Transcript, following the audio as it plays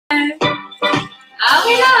Are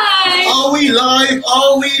we live? Are we live?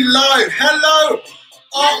 Are we live? Hello,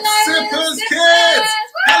 Art Sippers kids.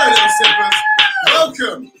 Hello, little sippers.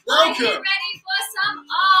 Welcome, welcome. Are you ready for some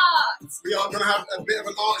art? We are going to have a bit of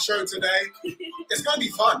an art show today. It's going to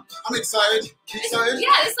be fun. I'm excited. You excited? Yeah,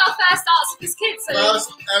 this is our first Art Sippers Kids. So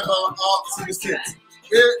First ever Art Sippers kids.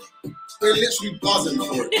 We're literally buzzing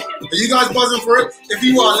for it. Are you guys buzzing for it? If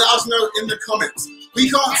you are, let us know in the comments. We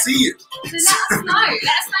can't see you. So let us know. Let us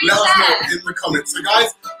know Let you're us there. know in the comments. So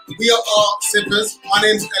guys, we are Art Sippers. My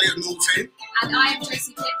name's Elliot Naughty. And I am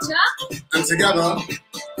NorteyPitcher. And together,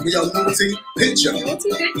 we are NorteyPitcher.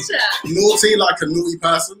 NorteyPitcher. Naughty like a naughty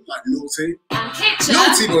person, like naughty. And Pitcher.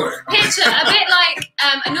 Naughty boy. Pitcher, a bit like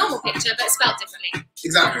a normal picture, but spelled differently.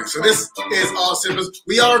 Exactly. So this is Art Sippers.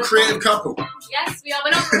 We are a creative couple. Yes, we are.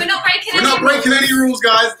 We're not breaking We're any not breaking rules. any rules,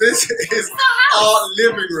 guys. This is our our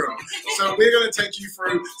living room. So we're going to take you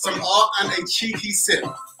through some art and a cheeky sip.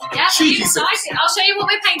 Yeah, are Cheeky you sips. excited? I'll show you what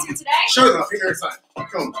we're painting today. Show them. I think they're excited.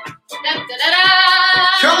 Come on. Da, da, da, da.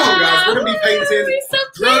 Come on, guys. We're going to be painting He's so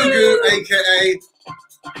Grogu, cute. a.k.a.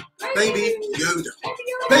 Baby Yoda.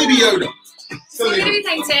 Baby Yoda. So we're going to be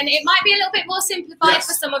painting. It might be a little bit more simplified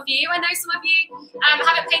for some of you. I know some of you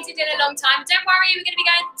haven't painted in a long time. Don't worry, we're going to be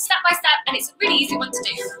going step by step, and it's a really easy one to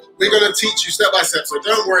do. We're going to teach you step by step, so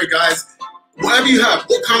don't worry, guys. Whatever you have,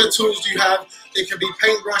 what kind of tools do you have? It could be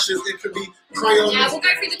paintbrushes, it could be crayons, Yeah, we'll go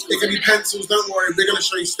through the tools. it could in a be minute. pencils. Don't worry, we're going to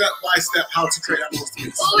show you step by step how to create that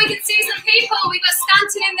masterpiece. Oh, we can see some people. We've got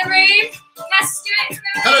Stanton in the room. Cass Stewart's in the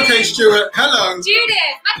room. Hello, Kate Stewart. Hello.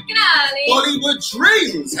 Judith McNally. Bollywood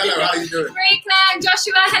Dreams. Hello, how you doing? Marie Claire and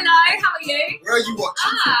Joshua, hello. How are you? Where are you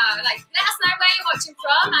watching? Let us know where you're watching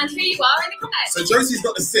from and who you are in the comments. So Josie's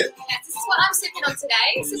got the sip. Yes, this is what I'm sipping on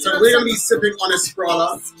today. So we're going to be sipping on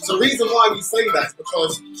Esprella. So the reason why we say that is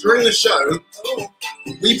because during the show,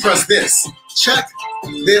 we press this. Check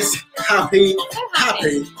this happy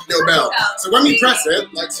little bell. So when we press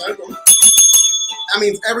it, like so, that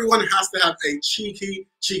means everyone has to have a cheeky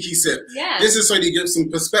sip. Yeah. This is so you get some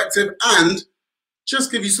perspective and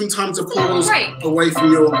just give you some time to pause break. away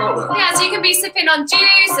from your artwork. Yeah, so you can be sipping on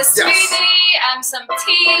juice, a smoothie, some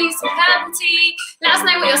tea, some herbal tea. Let us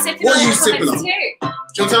know what you're sipping What on. are you in the sipping comments on? too. Do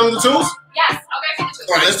you want to tell them the tools? Yes, I'll go through the tools.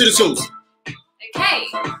 All right, let's do the tools. Okay,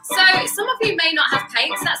 so some of you may not have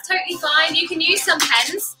paints. That's totally fine. You can use some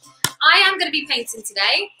pens. I am going to be painting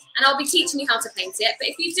today, and I'll be teaching you how to paint it. But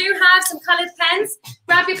if you do have some coloured pens,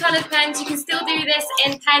 grab your coloured pens. You can still do this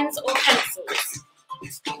in pens or pencils.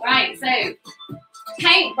 Right, so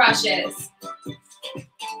paintbrushes.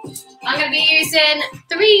 I'm going to be using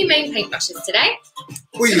 3 main paintbrushes today.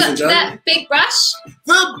 What are you using, Joe? The big brush.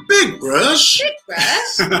 The big brush. Big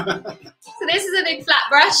brush. So this is a big flat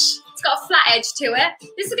brush. It's got a flat edge to it.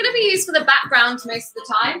 This is going to be used for the background most of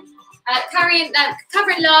the time.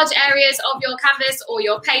 Covering large areas of your canvas or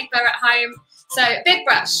your paper at home. So big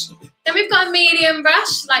brush. Then we've got a medium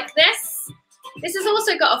brush like this. This has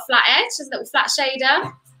also got a flat edge, there's a little flat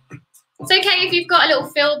shader. It's okay if you've got a little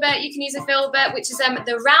filbert, you can use a filbert, which is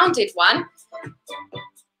the rounded one.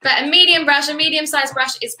 But a medium brush, a medium-sized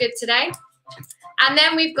brush is good today. And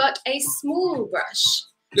then we've got a small brush.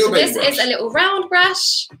 This is a little round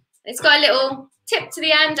brush. It's got a little tip to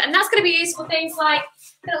the end, and that's going to be used for things like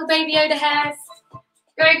little Baby Yoda hairs,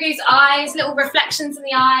 Grogu's eyes, little reflections in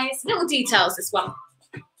the eyes, little details, this one.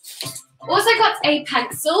 Also got a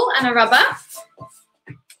pencil and a rubber.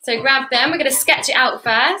 So grab them. We're going to sketch it out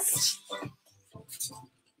first.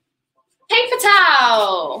 Paper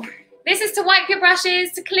towel. This is to wipe your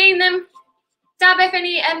brushes, to clean them, dab off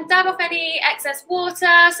any excess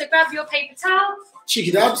water. So grab your paper towel.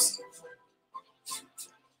 Cheeky dabs.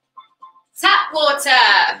 Tap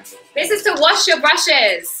water. This is to wash your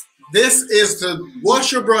brushes. This is to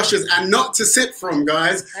wash your brushes and not to sip from,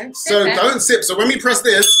 guys. Don't sip. So when we press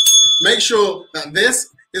this, make sure that this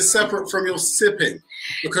is separate from your sipping,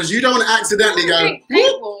 because you don't want to accidentally go.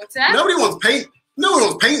 Paint water. Nobody wants paint. No one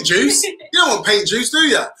wants paint juice. You don't want paint juice, do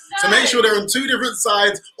you? No. So make sure they're on 2 different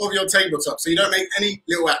sides of your tabletop, so you don't make any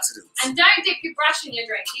little accidents. And don't dip your brush in your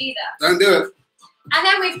drink either. Don't do it. And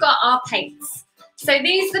then we've got our paints. So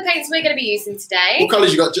these are the paints we're going to be using today. What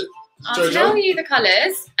colours you got, I'll tell you the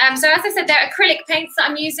colours. So as I said, they're acrylic paints that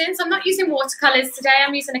I'm using. So I'm not using watercolours today.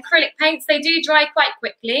 I'm using acrylic paints. They do dry quite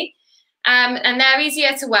quickly. And they're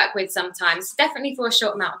easier to work with sometimes, definitely for a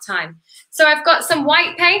short amount of time. So I've got some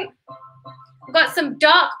white paint. I've got some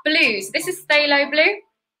dark blues. This is phthalo blue.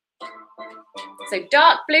 So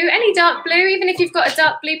dark blue, any dark blue, even if you've got a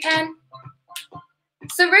dark blue pen.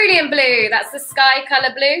 Cerulean blue, that's the sky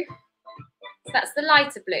colour blue. That's the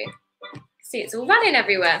lighter blue. See, it's all running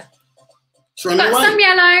everywhere. Got some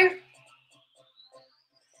yellow.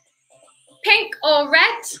 Pink or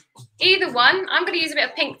red, either one. I'm going to use a bit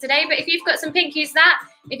of pink today, but if you've got some pink, use that.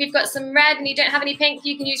 If you've got some red and you don't have any pink,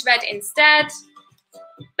 you can use red instead.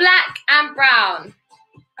 Black and brown.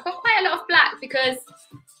 I've got quite a lot of black because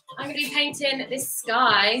I'm going to be painting this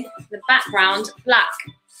sky, the background, black.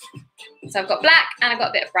 So I've got black and I've got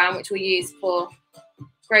a bit of brown, which we'll use for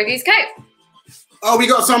Grogu's coat. Oh, we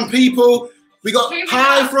got some people. We got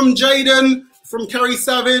hi from Jaden, from Kerry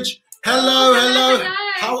Savage. Hello, hello.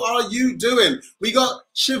 How are you doing? We got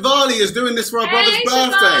Shivali is doing this for our brother's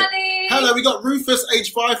birthday. Shivali. Hello, we got Rufus,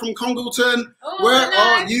 age 5 from Congleton. Oh, where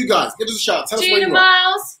hello. are you guys? Give us a shout. Tell us where Gina you are.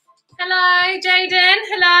 Miles. Hello, Jaden.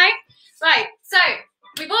 Hello. Right, so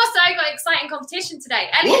we've also got an exciting competition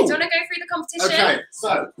today. Elliot, do you want to go through the competition? Okay,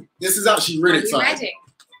 so this is actually really exciting. Ready?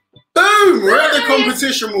 Boom! We're at the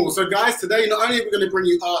competition wall. So guys, today not only are we going to bring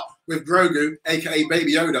you art with Grogu, aka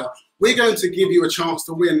Baby Yoda, we're going to give you a chance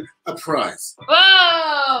to win a prize.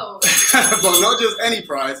 Whoa! But not just any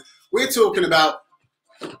prize. We're talking about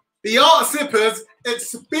the Art Sippers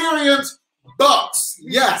Experience Box.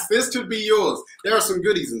 Yes, this could be yours. There are some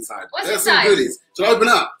goodies inside. What's some goodies. So open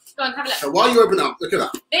up. Go on, have a look. So while you open up, look at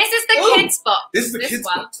that. This is the kids box. This is the kids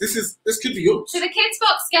box. This could be yours. So the kids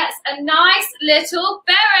box gets a nice little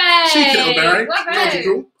berry. Cheeky little berry.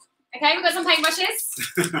 Woohoo. Okay, we've got some paintbrushes.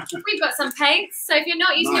 We've got some paints. So if you're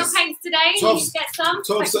not using your paints today, you need to get some.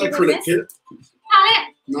 12 set acrylic kit.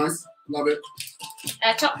 Palette. Nice. Love it.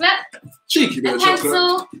 Chocolate. Cheeky bit a of pencil.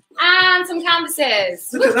 chocolate. And some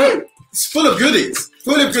canvases. Look at that. It's full of goodies.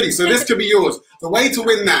 Full of goodies. So this could be yours. The way to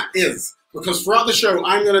win that is, because throughout the show,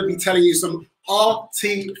 I'm going to be telling you some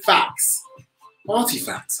arty-facts.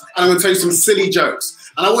 Arty-facts. And I'm going to tell you some silly jokes.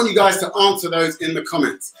 And I want you guys to answer those in the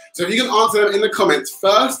comments. So if you can answer them in the comments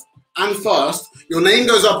first and fast, your name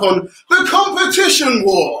goes up on the competition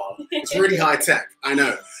wall. It's really high tech, I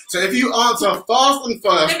know. So if you answer fast and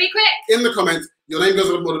first in the comments, your name goes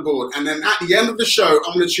up on the board. And then at the end of the show,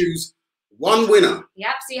 I'm going to choose one winner.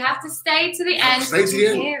 Yep, so you have to stay to the end stay to the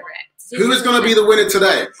end. Hear it. Who is going to be the winner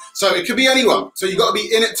today? So it could be anyone. So you got to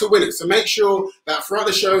be in it to win it. So make sure that throughout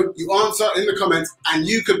the show, you answer in the comments and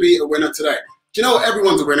you could be a winner today. Do you know what?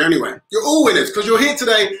 Everyone's a winner anyway. You're all winners because you're here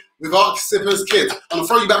today with Art Sippers Kids. I'm going to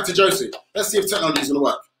throw you back to Josie. Let's see if technology is going to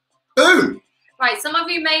work. Boom. Right, some of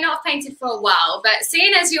you may not have painted for a while, but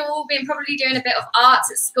seeing as you've all been probably doing a bit of art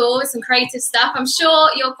at school, some creative stuff, I'm sure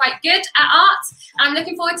you're quite good at art. And I'm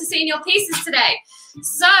looking forward to seeing your pieces today.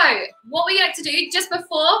 So what we like to do just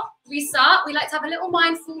before we start, we like to have a little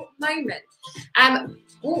mindful moment.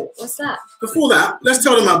 Oh, what's that? Before that, let's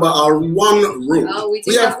tell them about our one rule. Oh, we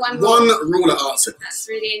have one rule at Art Sippers. That's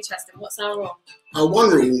really interesting. What's our rule? Our one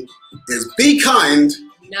rule is be kind.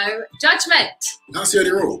 No judgment. That's the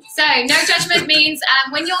only rule. So no judgment means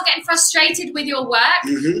when you're getting frustrated with your work,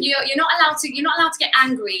 you're not allowed to get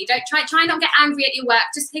angry. Don't try not get angry at your work.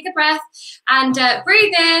 Just take a breath and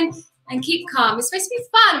breathe in and keep calm. It's supposed to be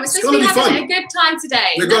fun. We're supposed to be having a good time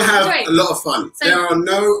today. We're going to have a lot of fun. So, there are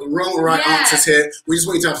no wrong or right answers here. We just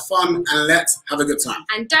want you to have fun and let's have a good time.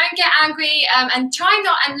 And don't get angry and try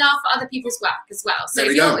not and laugh at other people's work as well. So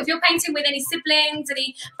if you're painting with any siblings,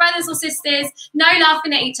 any brothers or sisters, no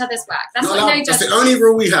laughing at each other's work. That's what no judgment. That's the only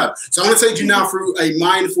rule we have. So I'm going to take you now through a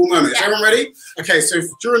mindful moment. Is everyone ready? Okay, so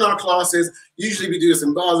during our classes, usually we do this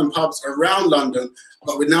in bars and pubs around London,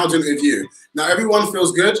 but we're now doing it with you. Now everyone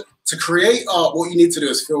feels good. To create art, what you need to do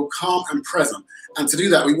is feel calm and present. And to do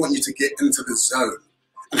that, we want you to get into the zone.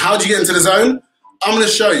 And how do you get into the zone? I'm going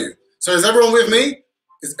to show you. So is everyone with me?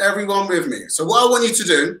 Is everyone with me? So what I want you to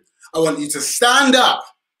do, I want you to stand up.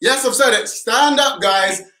 Yes, I've said it. Stand up,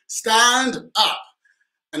 guys. Stand up.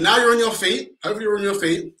 And now you're on your feet. Hopefully you're on your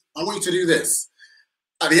feet. I want you to do this.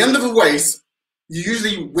 At the end of a race, you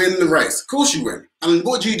usually win the race. Of course you win. And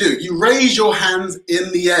what do? You raise your hands in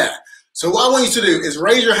the air. So what I want you to do is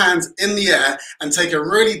raise your hands in the air and take a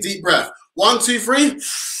really deep breath. 1, 2, 3. And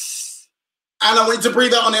I want you to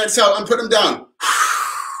breathe out on the exhale and put them down.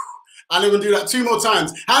 And then we'll do that 2 more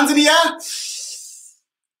times. Hands in the air.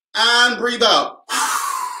 And breathe out.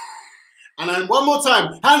 And then 1 more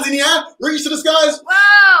time. Hands in the air. Reach to the skies.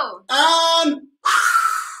 Whoa.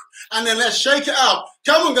 And then let's shake it out.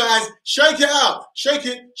 Come on, guys. Shake it out. Shake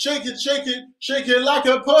it, shake it, shake it, shake it like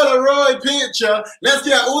a Polaroid picture. Let's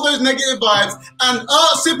get all those negative vibes. And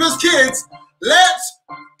Art Sippers Kids, let's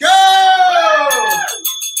go! Are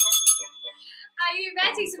you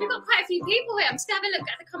ready? So we've got quite a few people here. I'm just going to have a look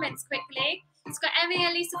at the comments quickly. It's got Emmy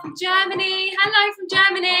and Lisa from Germany. Hello from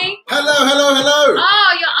Germany. Hello, hello, hello.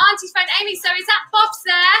 Oh, your auntie friend Amy. So is that Bob's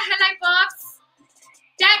there? Hello, Bobs.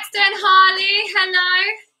 Dexter and Harley.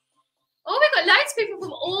 Hello. Oh, we've got loads of people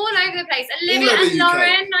from all over the place. Olivia and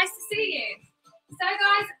Lauren, nice to see you. So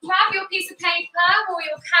guys, grab your piece of paper or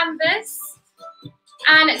your canvas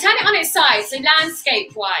and turn it on its side, so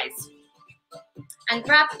landscape-wise. And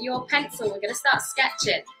grab your pencil. We're going to start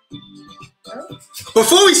sketching. Oh.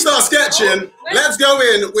 Before we start sketching, let's go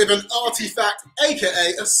in with an artifact,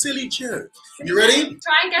 aka a silly joke. You ready?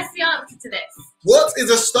 Try and guess the answer to this. What is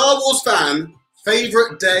a Star Wars fan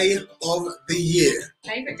favourite day of the year?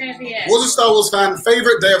 Favourite day of the year? What's a Star Wars fan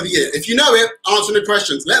favourite day of the year? If you know it, answer the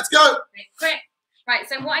questions. Let's go. Quick. Right,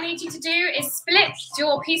 so what I need you to do is split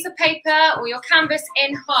your piece of paper or your canvas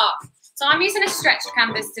in half. So I'm using a stretched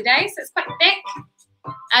canvas today, so it's quite thick.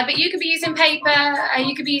 But you could be using paper,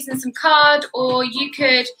 you could be using some card, or you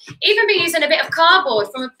could even be using a bit of cardboard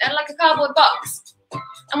from like a cardboard box.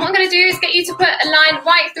 And what I'm going to do is get you to put a line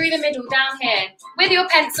right through the middle down here with your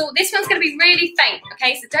pencil. This one's going to be really faint,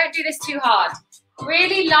 okay? So don't do this too hard.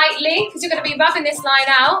 Really lightly, because you're going to be rubbing this line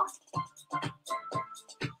out.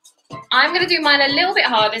 I'm going to do mine a little bit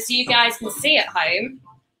harder so you guys can see at home.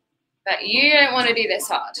 But you don't want to do this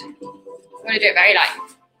hard. You want to do it very light.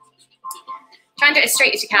 Try and do it as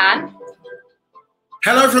straight as you can.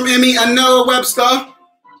 Hello from Emmy and Noah Webster.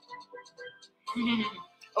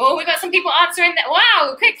 Oh, we've got some people answering that.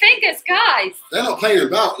 Wow, quick fingers, guys. They're not playing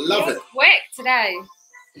about. Love it. Quick today.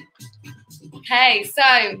 Okay,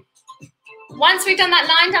 so once we've done that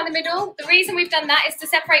line down the middle, the reason we've done that is to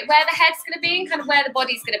separate where the head's going to be and kind of where the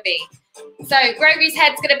body's going to be. So Grogu's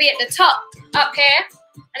head's going to be at the top up here,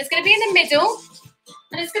 and it's going to be in the middle,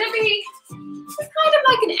 and it's going to be kind of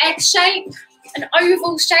like an egg shape. An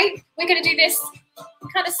oval shape. We're going to do this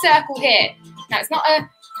kind of circle here. Now, it's not a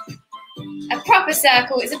proper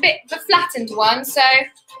circle. It's a bit of a flattened one. So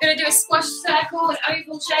we're going to do a squash circle, an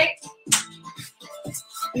oval shape.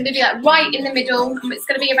 I'm going to do that right in the middle. It's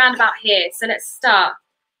going to be around about here. So let's start.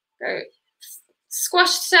 Go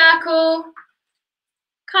squash circle,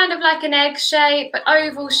 kind of like an egg shape, but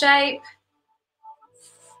oval shape.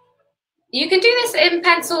 You can do this in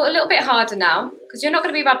pencil a little bit harder now because you're not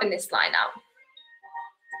going to be rubbing this line out.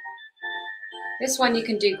 This one you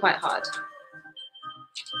can do quite hard.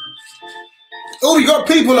 Oh, we got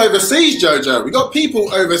people overseas, Jojo. We got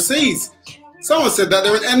people overseas. Someone said that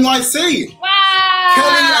they're in NYC. Wow!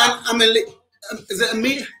 Kelly and Amelie. Is it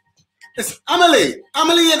Amelie? It's Amelie.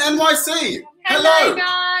 Amelie in NYC. Hello,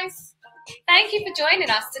 guys. Thank you for joining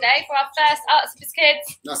us today for our first Arts with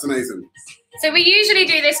Kids. That's amazing. So we usually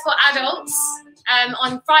do this for adults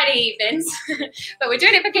on Friday evenings, but we're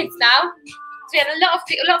doing it for kids now. So we had a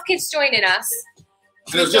lot of kids joining us.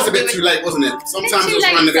 And it was just a bit too late, wasn't it? Sometimes it was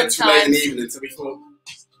running a bit too late in the evening, so we thought,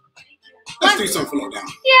 let's do something for lockdown.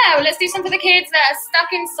 Yeah, well, let's do something for the kids that are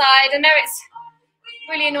stuck inside. I know it's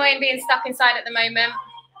really annoying being stuck inside at the moment,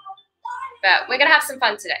 but we're going to have some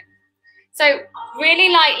fun today. So really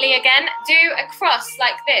lightly again, do a cross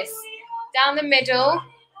like this, down the middle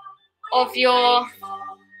of your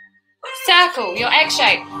circle, your egg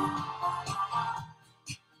shape.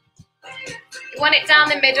 You want it down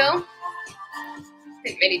the middle.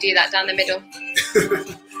 Didn't really do that down the middle.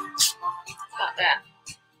 About there.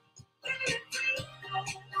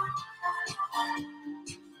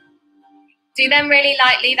 Do them really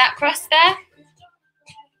lightly, that cross there.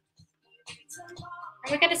 And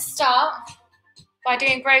we're going to start by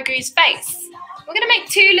doing Grogu's face. We're going to make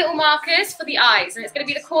two little markers for the eyes, and it's going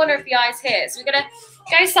to be the corner of the eyes here. So we're going to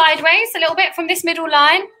go sideways a little bit from this middle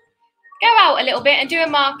line, go out a little bit and do a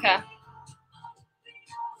marker.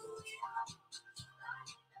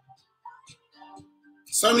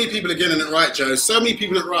 So many people are getting it right, Joe. So many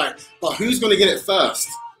people are right. But who's going to get it first?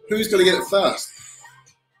 Who's going to get it first?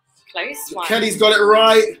 Close one. Kelly's got it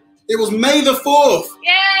right. It was May the 4th.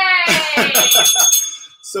 Yay!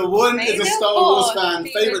 So one is a Star Wars fan.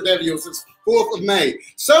 Favourite day of yours. It's 4th of May.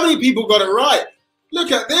 So many people got it right.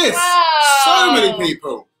 Look at this. Wow. So many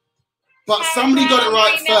people. But somebody got it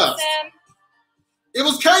right first. It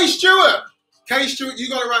was Kay Stewart. Kay Stewart, you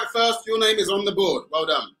got it right first. Your name is on the board. Well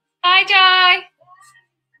done. Hi, Jai.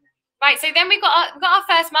 Right, so then we've got our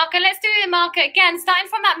first marker. Let's do the marker again, starting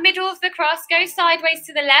from that middle of the cross, go sideways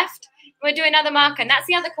to the left. We'll do another marker, and that's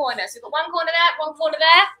the other corner. So we've got one corner there, one corner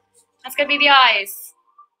there. That's going to be the eyes.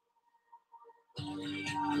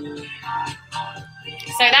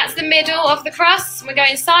 So that's the middle of the cross. We're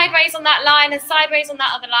going sideways on that line and sideways on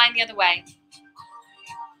that other line the other way.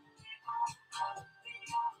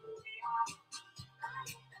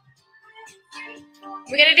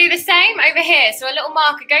 We're going to do the same over here. So a little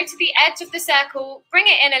marker, go to the edge of the circle, bring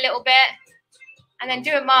it in a little bit, and then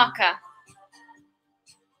do a marker.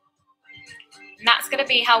 And that's going to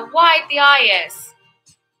be how wide the eye is.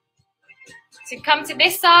 So come to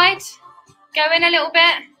this side, go in a little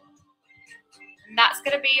bit, and that's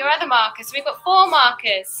going to be your other marker. So we've got 4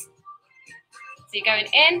 markers. you're going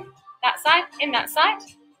in that side.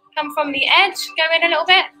 Come from the edge, go in a little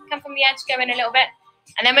bit. Come from the edge, go in a little bit.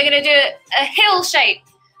 And then we're going to do a hill shape.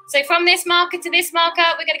 So from this marker to this marker,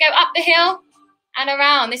 we're going to go up the hill and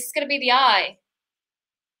around. This is going to be the eye.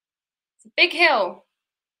 It's a big hill.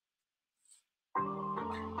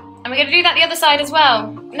 And we're going to do that the other side as well.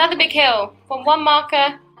 Another big hill from one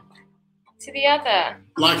marker to the other.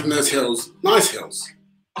 Liking those hills. Nice hills.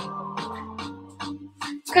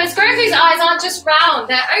 Because Grogu's eyes aren't just round,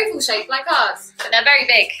 they're oval shaped like ours, but they're very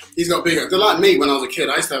big. He's got bigger. They're like me when I was a kid.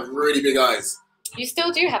 I used to have really big eyes. You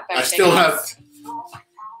still do have very big eyes. I still have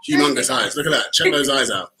humongous eyes. Look at that. Check those eyes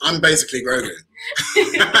out. I'm basically Grogu.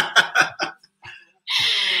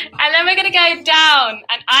 And then we're going to go down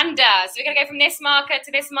and under. So we're going to go from this marker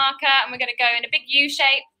to this marker, and we're going to go in a big U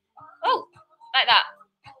shape. Oh, like that.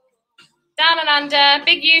 Down and under,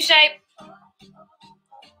 big U shape.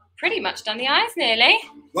 Pretty much done the eyes nearly.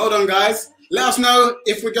 Well done, guys. Let us know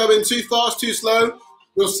if we're going too fast, too slow.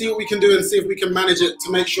 We'll see what we can do and see if we can manage it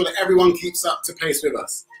to make sure that everyone keeps up to pace with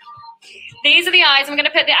us. These are the eyes. I'm going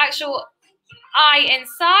to put the actual eye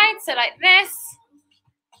inside, so like this.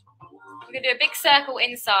 We're going to do a big circle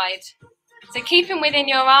inside. So keep them within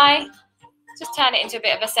your eye. Just turn it into a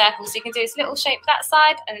bit of a circle. So you can do this little shape that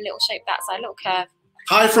side and a little shape that side, a little curve.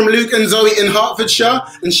 Hi from Luke and Zoe in Hertfordshire,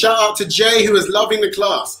 and shout out to Jay, who is loving the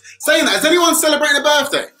class. Saying that, is anyone celebrating a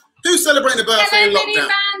birthday? Who's celebrating a birthday in lockdown? Hello, Mini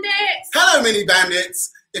Bandits! Hello, Mini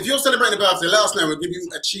Bandits! If you're celebrating a birthday, let us know. We'll give you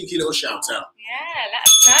a cheeky little shout out. Yeah, let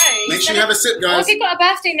us know. Make sure you have a sip, guys. What if you've got a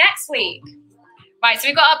birthday next week? Right, so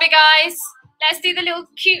we've got our big eyes. Let's do the little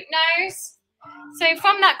cute nose. So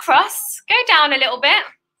from that cross, go down a little bit.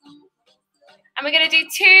 And we're going to do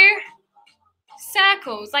 2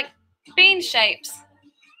 circles, like bean shapes,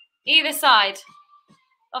 either side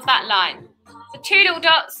of that line. So 2 little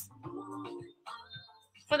dots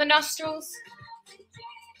for the nostrils.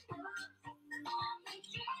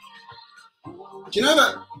 Do you know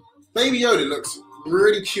that Baby Yoda looks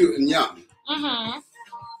really cute and young? Mm-hmm.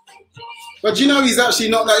 But do you know he's actually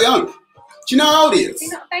not that young? Do you know how old he is?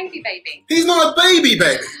 He's not a baby baby. He's not a baby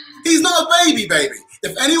baby. He's not a baby baby.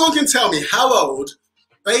 If anyone can tell me how old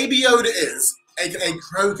Baby Yoda is, aka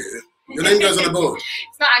Grogu, your name goes on the board.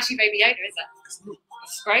 It's not actually Baby Yoda, is it?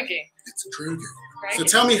 It's Grogu. It's Grogu. So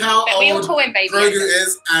tell me how but old we all call him Baby Grogu Yoda.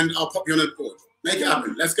 is, and I'll pop you on the board. Make it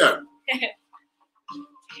happen. Let's go.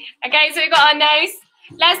 Okay, so we've got our nose.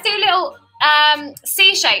 Let's do a little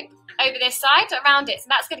C shape over this side, around it. So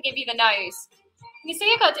that's going to give you the nose. You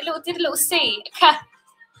see, did a little C.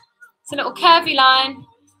 It's a little curvy line,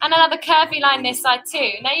 and another curvy line this side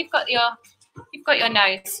too. Now you've got your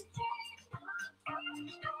nose.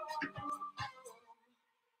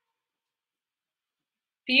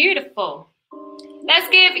 Beautiful. Let's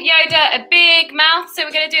give Yoda a big mouth. So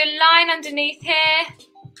we're going to do a line underneath here.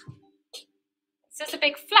 It's just a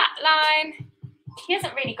big flat line. He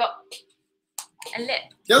hasn't really got a lip.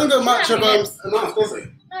 He hasn't got much of a mouth, does he?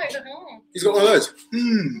 No, he doesn't. He's got one of those.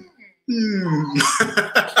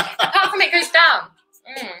 Apart from it goes down.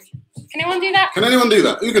 Can anyone do that? Can anyone do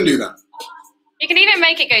that? Who can do that? You can even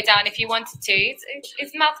make it go down if you wanted to.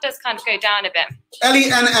 His mouth does kind of go down a bit. Ellie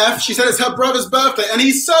NF, she said it's her brother's birthday, and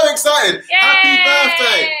he's so excited. Yay! Happy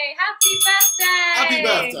birthday! Happy birthday! Happy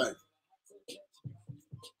birthday!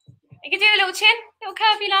 You can do a little chin, little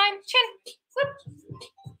curvy line, chin. Whoop.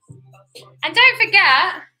 And don't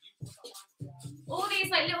forget all these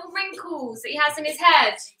like little wrinkles that he has in his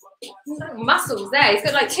head. Muscles there. He's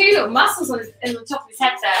got like 2 little muscles on the top of his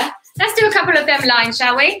head there. Let's do a couple of them lines,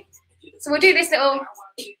 shall we? So we'll do this little,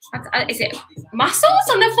 is it muscles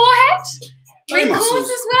on the forehead? Wrinkles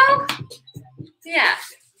as well? Yeah.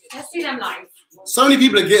 Let's do them lines. So many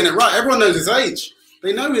people are getting it right. Everyone knows his age.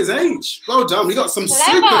 They know his age. Well done. We got some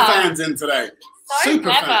Clever. super fans in today. So super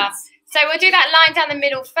clever. fans. So we'll do that line down the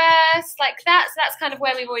middle first, like that. So that's kind of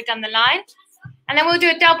where we've already done the line. And then we'll do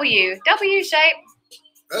a W. W shape.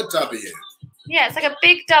 A W. Yeah, it's like a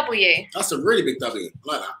big W. That's a really big W.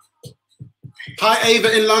 I like that. Hi,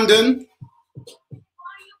 Ava in London.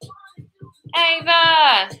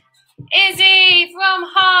 Ava. Izzy from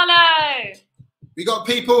Harlow. We got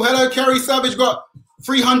people. Hello, Kerry Savage. Got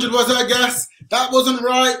 300 was her guess. That wasn't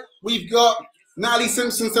right. We've got Natalie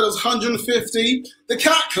Simpson said it was 150. The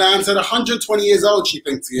Cat Clan said 120 years old she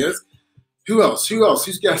thinks he is. Who else? Who else?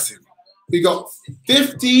 Who's guessing? We got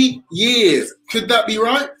 50 years. Could that be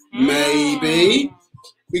right? Maybe.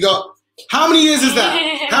 We got, how many years is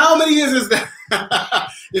that? How many years is that?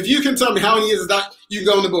 If you can tell me how many years is that, you can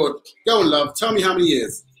go on the board. Go on, love. Tell me how many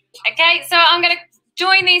years. Okay, so I'm going to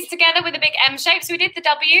join these together with a big M shape. So we did the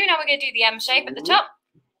W. Now we're going to do the M shape at the top.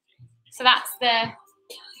 So that's the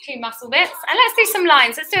 2 muscle bits. And let's do some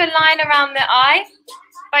lines. Let's do a line around the eye,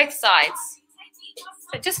 both sides.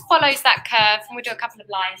 So it just follows that curve, and we'll do a couple of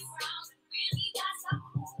lines.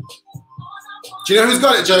 Do you know who's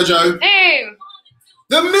got it, Jojo? Who?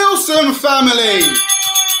 The Milson family. Yay!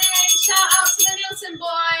 Shout out to the Milson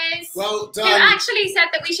boys. Well done. Who actually said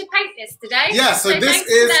that we should paint this today. Yeah, so this thanks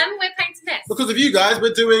is... to them, we're painting this. Because of you guys,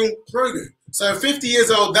 we're doing Grogu. So 50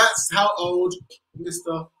 years old, that's how old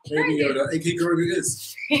Mr. Baby Yoda, aka Grogu,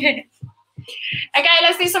 is. Okay,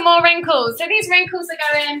 let's do some more wrinkles. So these wrinkles are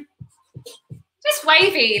going just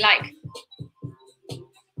wavy, like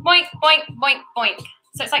boink, boink, boink, boink.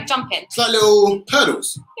 So it's like jumping. It's like little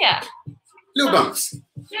hurdles. Yeah. Little bumps.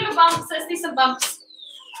 Little bumps. Let's do some bumps.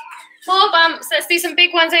 More bumps. Let's do some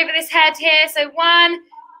big ones over this head here. So 1,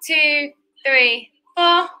 2, 3,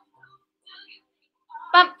 4.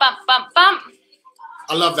 Bump, bump, bump, bump.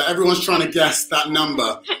 I love that. Everyone's trying to guess that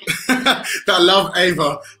number that Love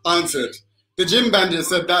Ava answered. The Gym Bandit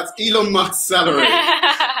said that's Elon Musk's salary.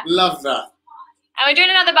 Love that. And we're doing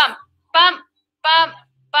another bump. Bump, bump,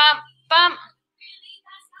 bump, bump.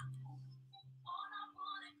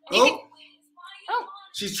 Oh,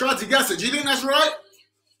 she's tried to guess it. Do you think that's right?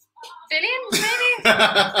 Billion, maybe?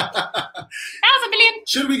 That was a billion.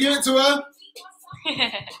 Should we give it to her?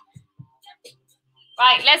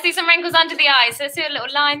 Right, let's do some wrinkles under the eyes. So let's do a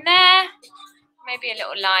little line there. Maybe a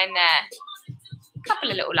little line there. A couple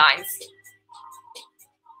of little lines.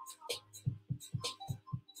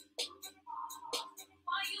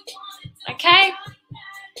 Okay.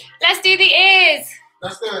 Let's do the ears.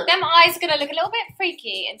 Let's do it. Them eyes are going to look a little bit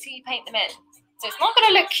freaky until you paint them in. So it's not going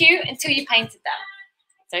to look cute until you painted them.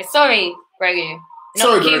 So sorry, Grogu.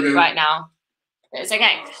 Not cute Grogu. Right now. But it's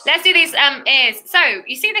okay. Let's do these ears. So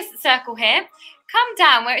you see this circle here? Come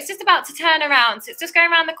down where it's just about to turn around. So it's just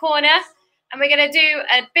going around the corner. And we're going to do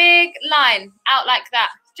a big line out like that.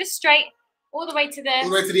 Just straight all the way to the... All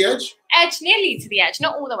the way to the edge? Edge, nearly to the edge.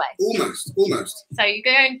 Not all the way. Almost, almost. So you're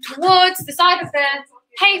going towards the side of the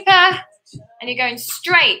paper. And you're going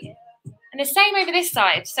straight. And the same over this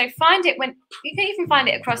side. So find it when, you can even find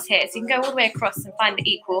it across here. So you can go all the way across and find it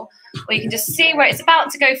equal. Or you can just see where it's about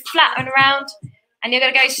to go flat and around. And you're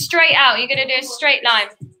going to go straight out. You're going to do a straight line.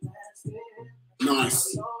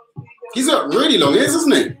 Nice. He's got really long ears,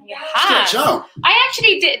 isn't he? Yeah. Stretch out. I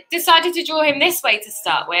actually decided to draw him this way to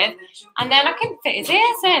start with. And then I couldn't fit his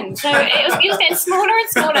ears in. So he was getting smaller and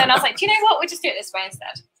smaller. And I was like, do you know what? We'll just do it this way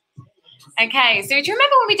instead. Okay. So do you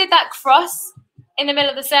remember when we did that cross in the middle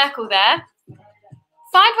of the circle there?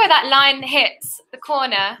 Find where that line hits the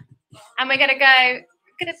corner. And we're going to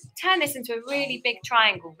turn this into a really big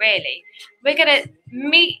triangle, really. We're going to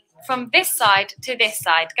meet from this side to this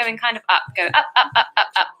side, going kind of up, go up, up, up, up,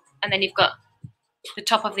 up. And then you've got the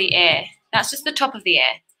top of the ear. That's just the top of the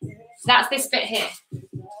ear. That's this bit here.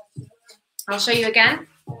 I'll show you again.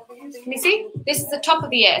 Can you see? This is the top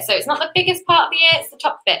of the ear. So it's not the biggest part of the ear, it's the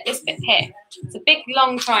top bit, this bit here. It's a big,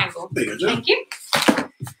 long triangle. Thank you.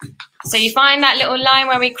 So you find that little line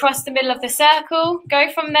where we cross the middle of the circle,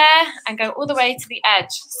 go from there and go all the way to the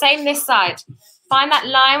edge. Same this side. Find that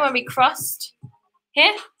line where we crossed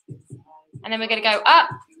here. And then we're going to go up,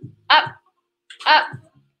 up, up,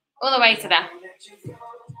 all the way to there.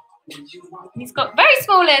 He's got very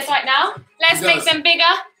small ears right now. Let's make them bigger.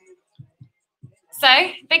 So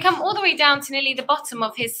they come all the way down to nearly the bottom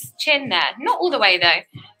of his chin there. Not all the way though.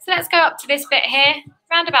 So let's go up to this bit here,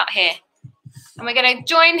 round about here. And we're going to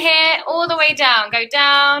join here all the way down. Go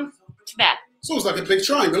down to there. It's almost like a big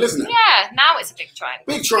triangle, isn't it? Yeah, now it's a big triangle.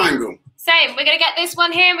 Big triangle. Same. We're going to get this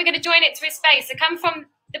one here and we're going to join it to his face. So come from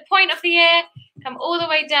the point of the ear, come all the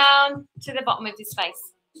way down to the bottom of his face.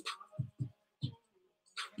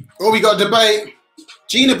 Oh, we got a debate.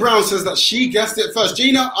 Gina Brown says that she guessed it first.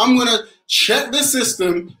 Gina, I'm going to check the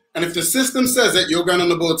system, and if the system says it, you're going on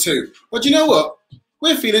the board too. But you know what?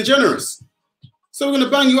 We're feeling generous. So we're going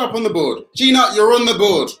to bang you up on the board. Gina, you're on the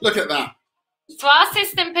board. Look at that. So our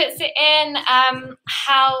system puts it in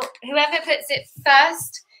how whoever puts it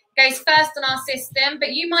first goes first on our system,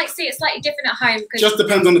 but you might see it slightly different at home. Just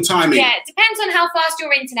depends on the timing. Yeah, it depends on how fast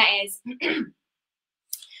your internet is.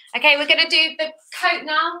 Okay, we're going to do the coat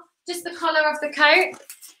now, just the collar of the coat.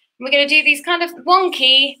 We're going to do these kind of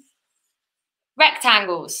wonky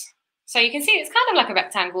rectangles. So you can see it's kind of like a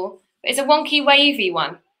rectangle, but it's a wonky wavy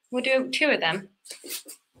one. We'll do 2 of them.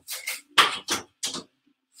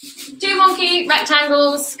 2 wonky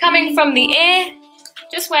rectangles coming from the ear,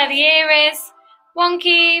 just where the ear is.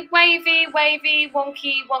 Wonky, wavy, wavy,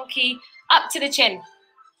 wonky, wonky, up to the chin.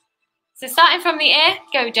 So starting from the ear,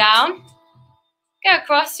 go down, go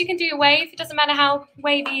across. You can do a wave. It doesn't matter how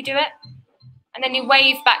wavy you do it. And then you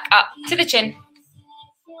wave back up to the chin.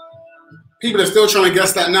 People are still trying to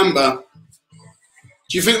guess that number.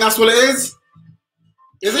 Do you think that's what it is?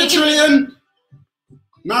 Is it a trillion?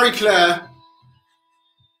 Marie Claire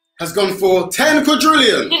has gone for 10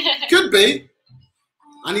 quadrillion. Could be.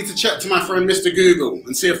 I need to check to my friend Mr. Google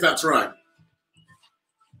and see if that's right.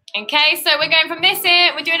 Okay, so we're going from this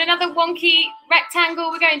here, we're doing another wonky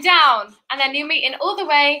rectangle, we're going down, and then you're meeting all the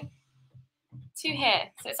way to here.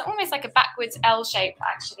 So it's almost like a backwards L shape,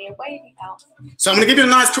 actually, a wavy L. So I'm going to give you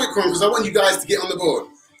a nice quick one because I want you guys to get on the board.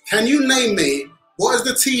 Can you name me, what is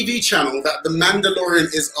the TV channel that The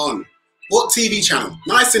Mandalorian is on? What TV channel?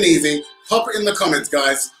 Nice and easy. Pop it in the comments,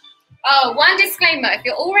 guys. Oh, one disclaimer, if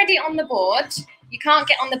you're already on the board, you can't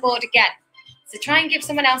get on the board again. So try and give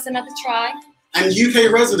someone else another try. And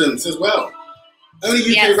UK residents as well. Only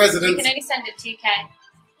UK residents. You can only send it to UK.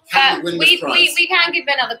 Can win this prize. We can give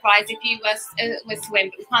another prize if you were to win,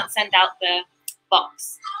 but we can't send out the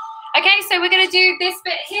box. Okay, so we're going to do this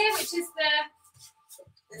bit here, which is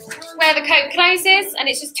where the coat closes, and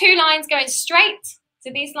it's just 2 lines going straight. So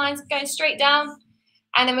these lines going straight down,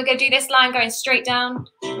 and then we're going to do this line going straight down.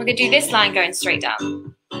 We're going to do this line going straight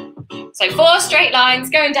down. So 4 straight lines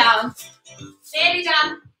going down. Nearly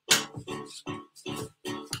done.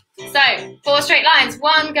 So 4 straight lines,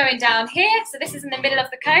 one going down here, so this is in the middle of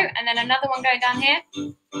the coat, and then another one going down here.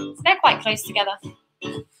 So they're quite close together.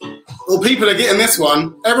 Well, people are getting this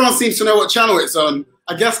one. Everyone seems to know what channel it's on.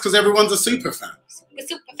 I guess because everyone's a super fan. A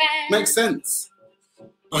super fan. Makes sense.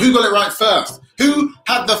 Well, who got it right first? Who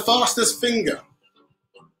had the fastest finger?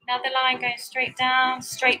 Another line going straight down,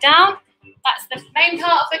 straight down. That's the main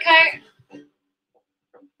part of the coat.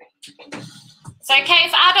 So okay,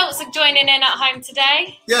 if adults are joining in at home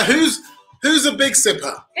today. Yeah, who's a big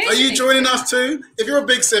sipper? Are you joining us too? If you're a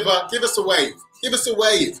big sipper, give us a wave. Give us a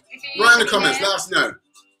wave. Write in the comments, let us know.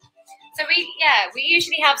 So we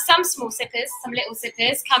usually have some small sippers, some little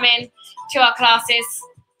sippers come in to our classes.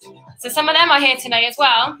 So some of them are here today as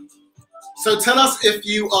well. So tell us if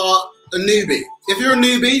you are a newbie. If you're a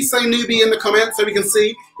newbie, say newbie in the comments so we can see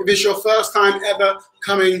if it's your first time ever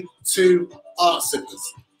coming to Art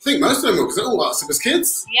Sippers. I think most of them will, because they're all Art Sippers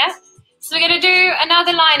kids. Yeah. So we're going to do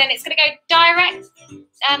another line, and it's going to go direct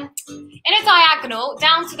in a diagonal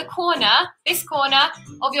down to the corner, this corner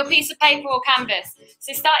of your piece of paper or canvas.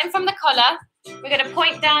 So starting from the collar, we're going to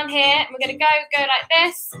point down here, and we're going to go like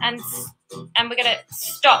this, and we're going to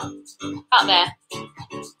stop up there.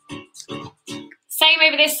 Same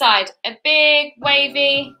over this side, a big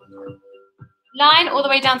wavy line all the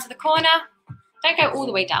way down to the corner. Don't go all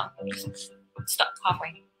the way down, just stop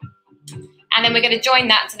halfway. And then we're going to join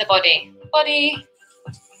that to the body. Body,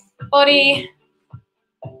 body.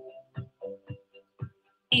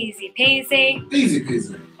 Easy peasy. Easy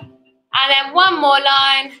peasy. And then one more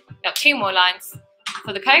line, no, 2 more lines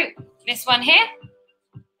for the coat. This one here,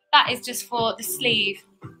 that is just for the sleeve.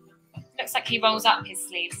 Looks like he rolls up his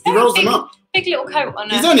sleeves. He rolls them up. Big little coat on.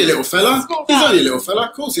 He's only a little fella. He's only a little fella.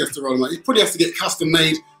 Of course he has to roll them up. He probably has to get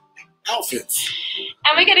custom-made outfits.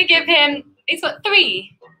 And we're going to give him, he's got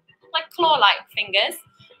 3, like claw-like fingers.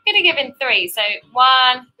 We're going to give him 3. So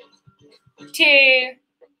 1, 2,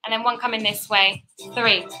 and then one coming this way.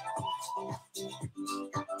 3.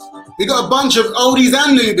 We got a bunch of oldies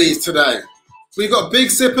and newbies today. We got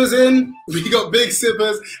big sippers in, we got big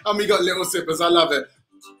sippers, and we got little sippers. I love it.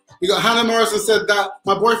 We got Hannah Morrison said that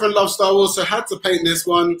my boyfriend loves Star Wars, so had to paint this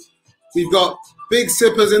one. We've got big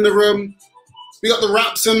sippers in the room. We got the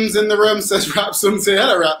Rapsums in the room, says Rapsum. Say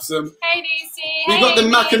hello, Rapsum. Hey, DC. We got the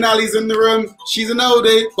McAnallys in the room. She's an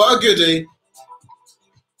oldie, but a goodie.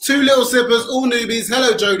 2 little sippers, all newbies.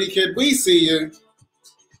 Hello, Jodie Kid. We see you.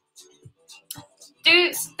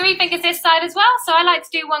 Do 3 fingers this side as well. So I like to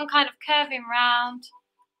do one kind of curving round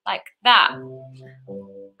like that.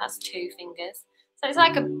 That's 2 fingers. So it's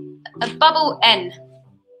like a bubble N.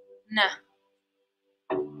 No.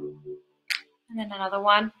 And then another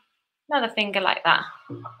one. Another finger like that.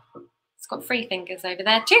 It's got 3 fingers over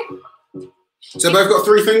there too. So both got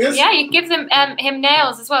 3 fingers? Yeah, you give them him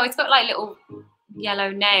nails as well. He's got like little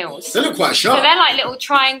yellow nails. They look quite sharp. So they're like little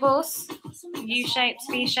triangles. U shapes,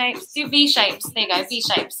 V shapes. Do V shapes. There you go, V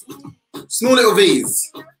shapes. Small little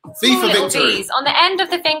V's. V for victory. V's. On the end of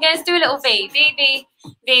the fingers, do a little V. V, V,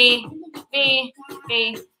 V, V,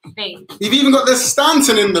 V, V. You've even got this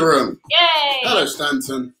Stanton in the room. Yay! Hello,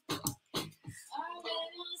 Stanton.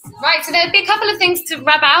 Right, so there'll be a couple of things to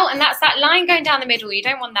rub out, and that's that line going down the middle. You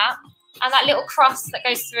don't want that. And that little cross that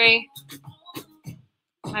goes through.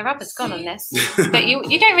 My rubber's gone on this. But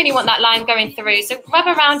you don't really want that line going through. So rub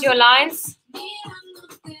around your lines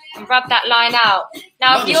and rub that line out.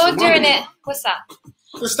 Now, if you're doing it, what's that?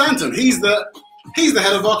 The Stanton, he's the He's the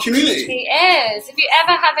head of our community. He is. If you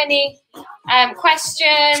ever have any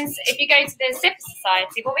questions, if you go to the Zipper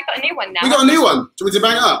Society, well, we've got a new one now. We got a new one. Do we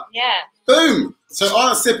bang it up? Yeah. Boom. So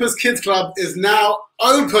Art Sippers Kids Club is now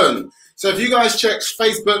open. So if you guys check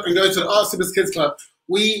Facebook and go to the Art Sippers Kids Club,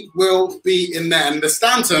 we will be in there. And the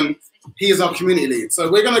Stanton, he is our community lead.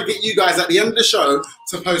 So we're going to get you guys at the end of the show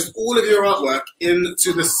to post all of your artwork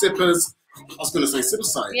into the Sippers, I was going to say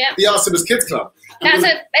Sippers site, the Art Sippers Kids Club.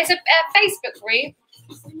 It's a Facebook group.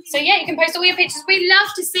 So yeah, you can post all your pictures. We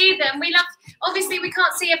love to see them. Obviously we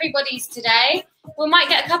can't see everybody's today. We might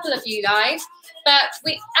get a couple of you live, but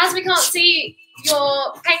as we can't see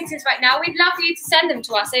your paintings right now, we'd love for you to send them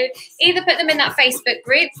to us. So either put them in that Facebook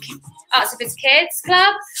group, Art Sippers Kids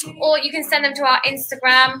Club, or you can send them to our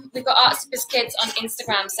Instagram. We've got Art Sippers Kids on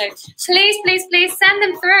Instagram. So please, please, please send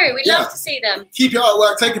them through. We'd love to see them. Keep your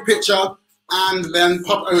artwork, take a picture, and then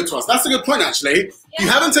pop over to us. That's a good point, actually. If you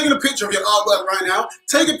haven't taken a picture of your artwork right now,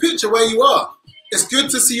 take a picture where you are. It's good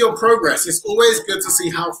to see your progress. It's always good to see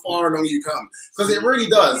how far along you come, because it really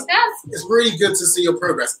does. It does. It's really good to see your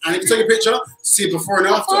progress. And if you take a picture, see it before and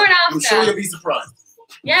after. I'm sure you'll be surprised.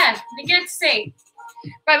 Yeah, it'll be good to see.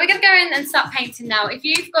 Right, we're going to go in and start painting now. If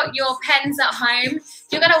you've got your pens at home,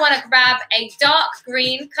 you're going to want to grab a dark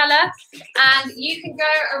green colour, and you can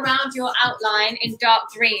go around your outline in dark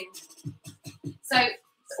green. So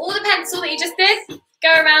all the pencil that you just did,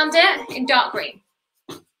 go around it in dark green.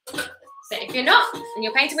 So if you're not, and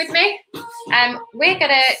you're painting with me, we're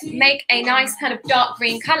going to make a nice kind of dark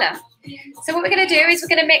green colour. So what we're going to do is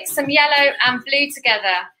we're going to mix some yellow and blue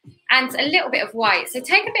together and a little bit of white. So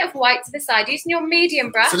take a bit of white to the side using your medium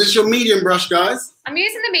brush. So this is your medium brush, guys? I'm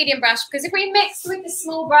using the medium brush because if we mix with the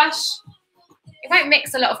small brush, it won't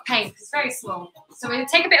mix a lot of paint because it's very small. So we're going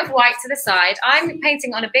to take a bit of white to the side. I'm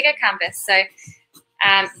painting on a bigger canvas, so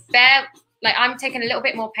I'm taking a little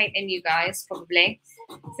bit more paint than you guys, probably.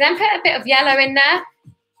 So then put a bit of yellow in there.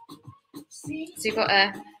 So you've got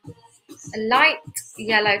a light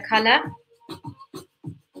yellow colour.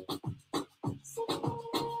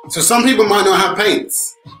 So some people might not have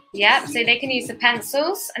paints. Yeah, so they can use the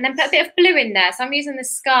pencils and then put a bit of blue in there. So I'm using the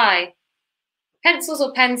sky. Pencils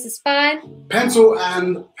or pens is fine. Pencil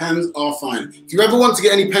and pens are fine. If you ever want to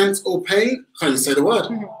get any pens or paint, can't you say the word?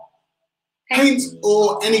 Paint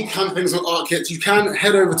or any kind of things or art kits, you can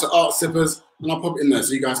head over to Art Sippers and I'll pop it in there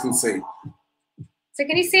so you guys can see. So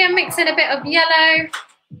can you see I'm mixing a bit of yellow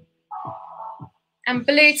and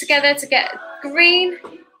blue together to get green?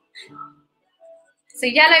 So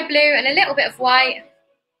yellow, blue and a little bit of white.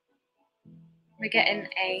 We're getting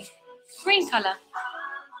a green colour.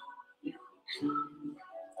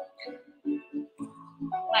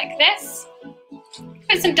 Like this.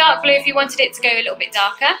 Put some dark blue if you wanted it to go a little bit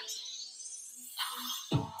darker.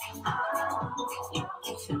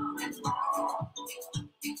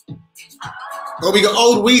 Oh, we got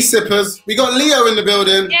old wee sippers. We got Leo in the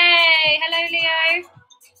building. Yay! Hello, Leo.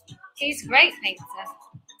 He's a great painter.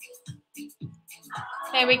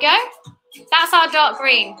 There we go. That's our dark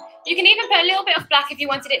green. You can even put a little bit of black if you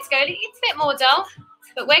wanted it to go a bit more dull,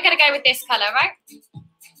 but we're going to go with this colour, right?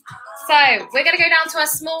 So we're going to go down to our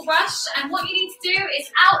small brush, and what you need to do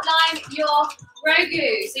is outline your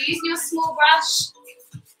Grogu. So using your small brush,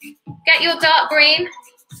 get your dark green,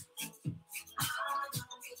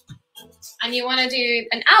 and you want to do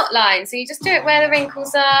an outline. So you just do it where the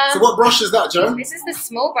wrinkles are. So what brush is that, Joe? This is the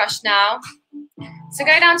small brush now. So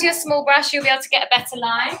go down to your small brush, you'll be able to get a better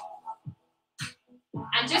line.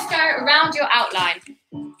 And just go around your outline.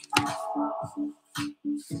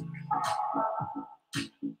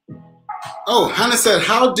 Oh, Hannah said,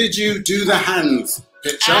 how did you do the hands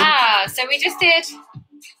picture? So we just did,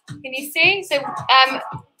 can you see? So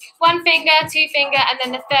one finger, two finger, and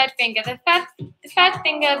then the third finger. The third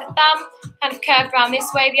finger, the thumb, kind of curved around this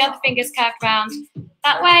way. The other finger's curved around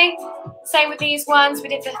that way. Same with these ones. We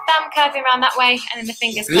did the thumb curving around that way, and then the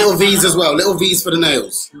fingers. Little V's as well. Little V's for the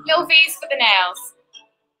nails. Little V's for the nails.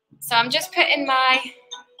 So I'm just putting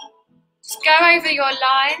just go over your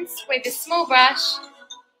lines with a small brush,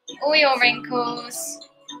 all your wrinkles,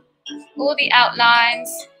 all the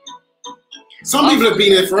outlines. Some people have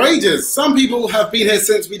been here for ages. Some people have been here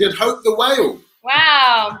since we did Hope the Whale.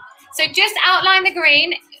 Wow. So just outline the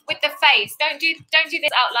green with the face. Don't do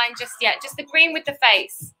this outline just yet. Just the green with the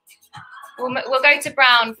face. We'll go to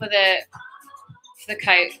brown for the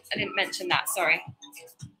coat. I didn't mention that, sorry.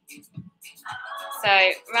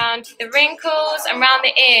 So around the wrinkles and around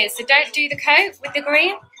the ears. So don't do the coat with the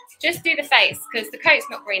green. Just do the face because the coat's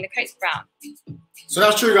not green, the coat's brown. So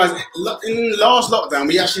that's true, guys. In last lockdown,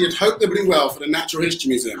 we actually did Hope the Blue Whale for the Natural History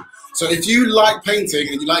Museum. So if you like painting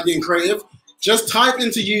and you like getting creative, just type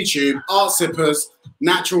into YouTube Art Sippers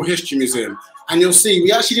Natural History Museum, and you'll see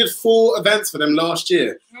we actually did 4 events for them last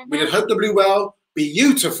year. We did Hope the Blue Whale,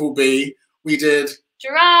 Beautiful Bee, we did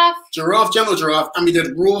Giraffe, Gentle Giraffe, and we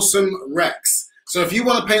did Rawsome Rex. So if you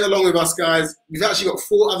want to paint along with us, guys, we've actually got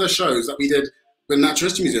 4 other shows that we did with Natural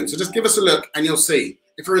History Museum. So just give us a look and you'll see.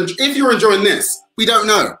 If you're enjoying this, we don't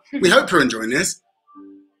know. We hope you're enjoying this.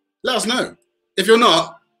 Let us know. If you're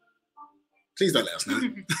not, please don't let us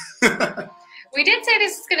know. We did say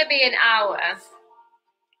this is going to be an hour,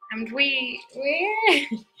 and we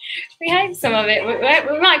hope some of it.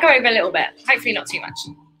 We might go over a little bit. Hopefully not too much.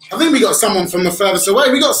 I think we got someone from the furthest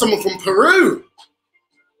away. We got someone from Peru.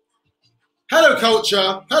 Hello,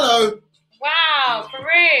 culture. Hello. Wow,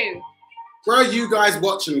 Peru. Where are you guys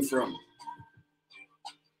watching from?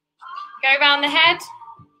 Go around the head.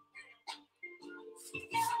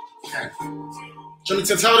 Okay. Do you want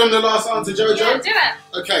me to tell them the last answer, Jojo? Yeah, do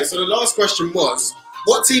it. Okay, so the last question was,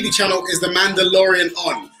 what TV channel is The Mandalorian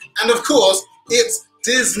on? And of course, it's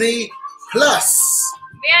Disney Plus.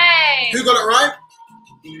 Yay! Who got it right?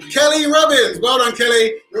 Kelly Robbins. Well done,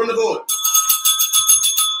 Kelly. You're on the board.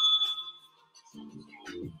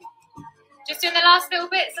 Just doing the last little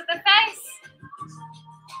bits of the face.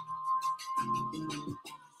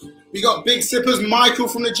 We got Big Sippers, Michael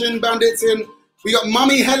from the Gin Bandits in. We got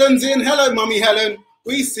Mummy Helen's in. Hello, Mummy Helen.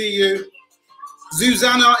 We see you.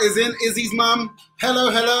 Susanna is in. Izzy's mum. Hello,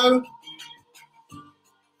 hello.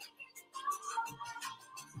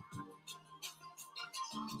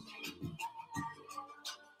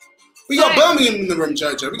 We got Birmingham in the room,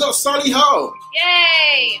 Jojo. We got Solly Ho.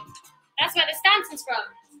 Yay! That's where the Stanton's from.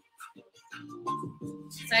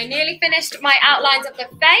 So nearly finished my outlines of the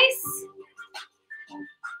face.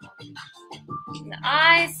 The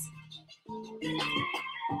eyes.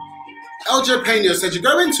 LJ Pena said, you're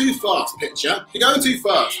going too fast, picture. You're going too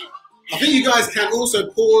fast. I think you guys can also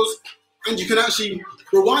pause and you can actually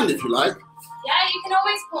rewind if you like. Yeah, you can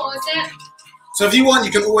always pause it. So if you want,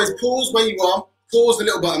 you can always pause where you are, pause the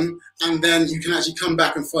little button, and then you can actually come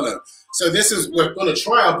back and follow. So this is, we're going to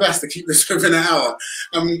try our best to keep this within an hour.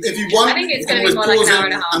 If you want, I think it's you can going to be always more like pause an hour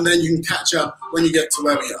and a it, half. and then you can catch up when you get to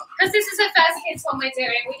where we are. Because this is the first kids one we're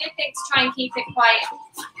doing, we did think to try and keep it quite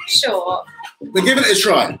short. We're giving it a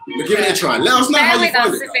try. We're giving it a try. Let us know how you Bear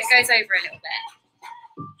find with us if it goes over a little bit.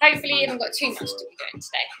 Hopefully you haven't got too much to be doing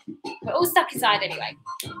today. We're all stuck inside anyway.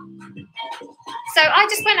 So I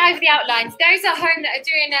just went over the outlines. Those at home that are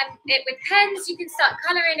doing it with pens, you can start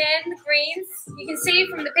colouring in the greens. You can see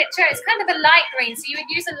from the picture, it's kind of a light green. So you would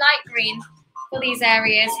use a light green for these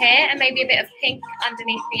areas here and maybe a bit of pink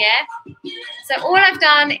underneath the ear. So all I've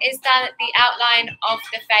done is done the outline of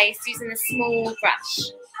the face using a small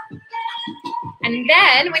brush. And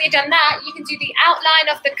then when you've done that, you can do the outline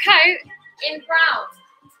of the coat in brown.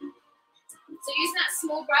 So using that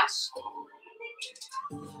small brush,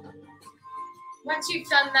 once you've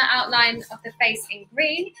done the outline of the face in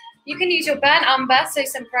green, you can use your burnt umber, so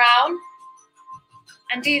some brown,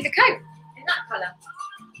 and do the coat in that colour.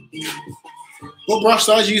 What brush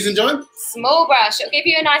size are you using, Joe? Small brush. It'll give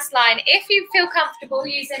you a nice line. If you feel comfortable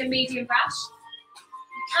using a medium brush,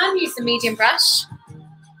 you can use the medium brush.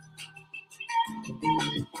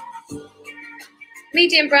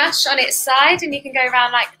 Medium brush on its side, and you can go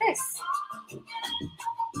around like this.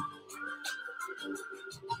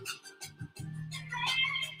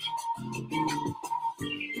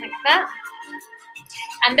 Like that.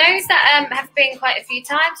 And those that have been quite a few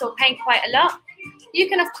times or paint quite a lot, you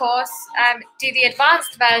can of course do the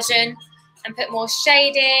advanced version and put more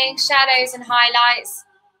shading, shadows and highlights.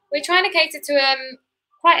 We're trying to cater to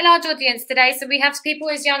quite a large audience today, so we have people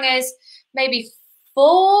as young as maybe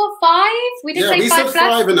 4, 5. We did say we 5 said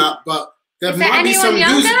plus. 5 and up, but there might be some.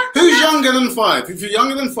 Who's younger than 5? If you're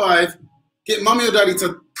younger than 5, get mummy or daddy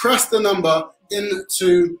to press the number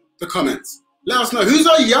into the comments. Let us know who's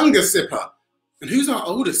our younger sipper and who's our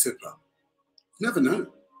older sipper. You never know.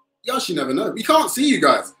 You actually never know. We can't see you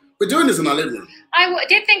guys. We're doing this in our living room. I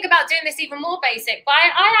did think about doing this even more basic, but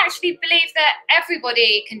I actually believe that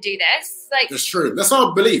everybody can do this. Like, that's true. That's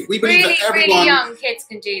our belief. We believe really, that everyone really young kids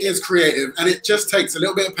can do this. is creative, and it just takes a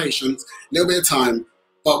little bit of patience, a little bit of time.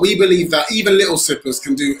 But we believe that even little sippers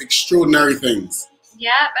can do extraordinary things.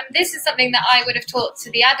 Yeah, and this is something that I would have taught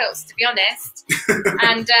to the adults, to be honest.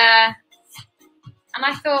 And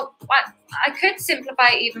I thought, well, I could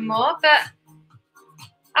simplify it even more, but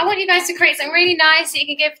I want you guys to create something really nice that you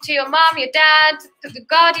can give to your mum, your dad, the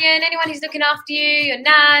guardian, anyone who's looking after you, your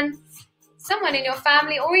nan, someone in your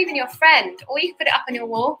family, or even your friend, or you can put it up on your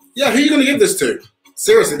wall. Yeah, who are you going to give this to?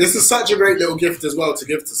 Seriously, this is such a great little gift as well to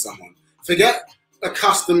give to someone. Forget a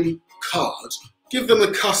custom card give them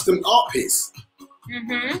a custom art piece.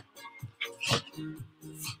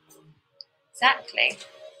 Exactly.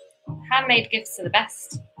 Handmade gifts are the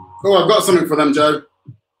best. Oh, I've got something for them, Joe.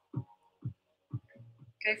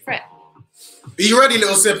 Go for it. Are you ready,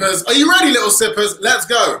 little sippers? Are you ready, little sippers? Let's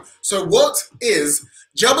go. So what is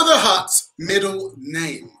Jabba the Hutt's middle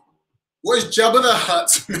name? What is Jabba the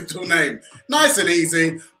Hutt's middle name? Nice and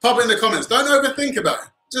easy. Pop it in the comments. Don't overthink about it.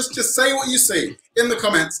 Just say what you see in the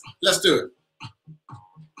comments. Let's do it.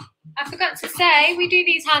 I forgot to say, we do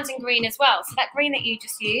these hands in green as well. So that green that you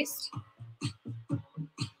just used,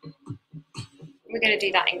 we're going to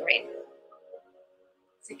do that in green.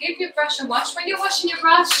 So give your brush a wash. When you're washing your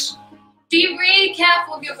brush, be really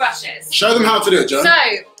careful with your brushes. Show them how to do it, Joe. So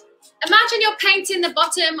imagine you're painting the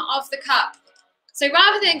bottom of the cup. So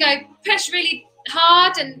rather than go push really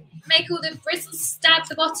hard and make all the bristles stab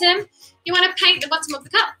the bottom, you want to paint the bottom of the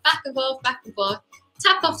cup back and forth,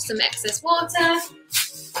 tap off some excess water,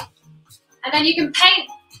 and then you can paint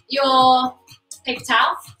your paper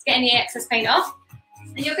towel to get any excess paint off,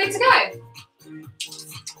 and you're good to go.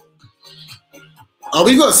 Oh,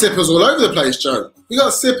 we've got sippers all over the place, Joe. We've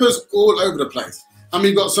got sippers all over the place. And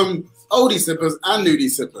we've got some oldie sippers and nudie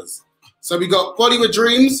sippers. So we got Bollywood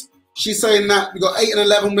Dreams. She's saying that we got 8 and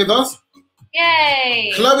 11 with us.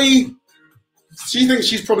 Yay! Chloe, she thinks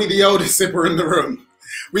she's probably the oldest sipper in the room.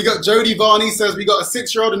 We got Jodie Varney says we got a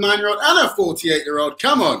 6-year-old, a 9-year-old, and a 48-year-old.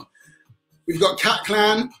 Come on. We've got Cat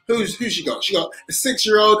Clan. Who's she got? She got a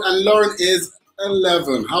 6-year-old, and Lauren is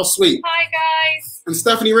 11. How sweet. Hi, guys. And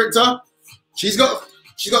Stephanie Richter, she's got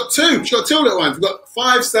two. She's got 2 little ones. We've got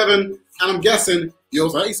 5, 7, and I'm guessing you're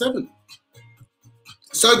 37.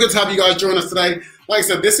 So good to have you guys join us today. Like I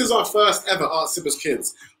said, this is our first ever Art Sippers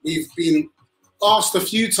Kids. We've been asked a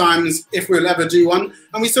few times if we'll ever do one,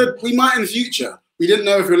 and we said we might in the future. We didn't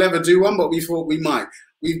know if we'll ever do one, but we thought we might.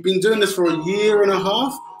 We've been doing this for a year and a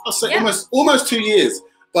half. I'll say almost 2 years.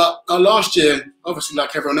 But last year, obviously,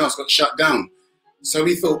 like everyone else, got shut down. So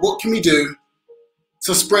we thought, what can we do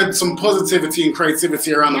to spread some positivity and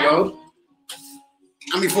creativity around the world?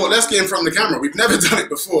 And we thought, let's get in front of the camera. We've never done it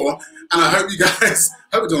before, and I hope you guys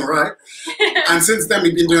hope we're doing all right. And since then,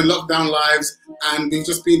 we've been doing lockdown lives, and we've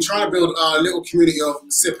just been trying to build our little community of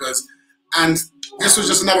sippers. And this was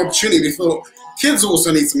just another opportunity. We thought kids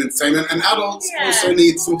also need some entertainment, and adults also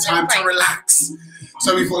need some time to relax.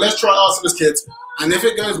 So we thought, let's try Art Sippers Kids. And if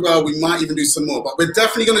it goes well, we might even do some more. But we're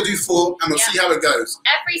definitely going to do 4, and we'll see how it goes.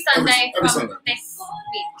 Every Sunday every from Sunday. this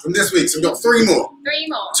week. From this week. So we've got 3 more. 3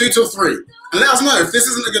 more. 2 till 3. And let us know. If this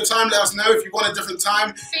isn't a good time, let us know. If you want a different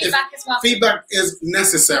time. Feedback as well. Feedback is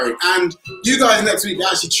necessary. And you guys next week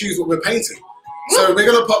actually choose what we're painting. So we're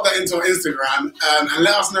going to pop that into our Instagram and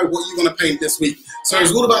let us know what you want to paint this week. So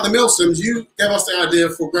it's all about the Milsoms. You gave us the idea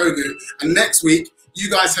for Grogu. And next week, you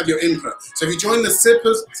guys have your input. So if you join the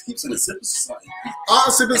Sippers, I keep saying the Sippers Society,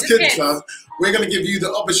 Art Sippers Kids Club, we're going to give you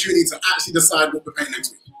the opportunity to actually decide what we're painting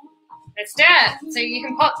next week. Let's do it. So you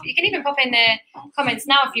can even pop in the comments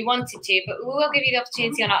now if you wanted to, but we will give you the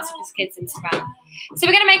opportunity on Art Sippers Kids Instagram. So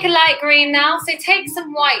we're going to make a light green now. So take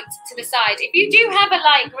some white to the side. If you do have a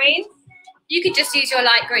light green, you could just use your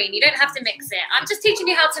light green. You don't have to mix it. I'm just teaching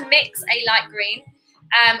you how to mix a light green.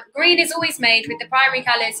 Green is always made with the primary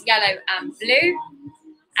colours yellow and blue.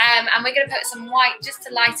 And we're going to put some white just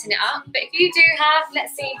to lighten it up. But if you do have,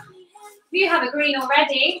 let's see, if you have a green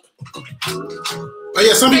already. Oh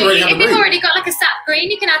yeah, some people already have a green. If you've already got like a sap green,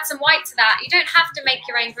 you can add some white to that. You don't have to make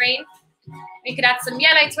your own green. You could add some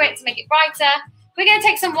yellow to it to make it brighter. We're going to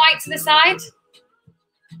take some white to the side.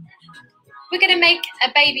 We're going to make a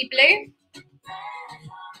baby blue.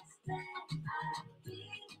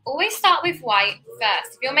 Always start with white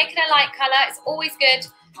first. If you're making a light colour, it's always good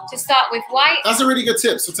to start with white. That's a really good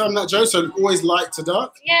tip. So tell them that, Joe. So always light to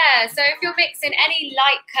dark. Yeah. So if you're mixing any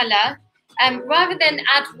light colour, rather than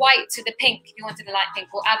add white to the pink, if you wanted a light pink,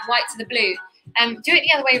 or add white to the blue, do it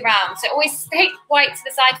the other way around. So always take white to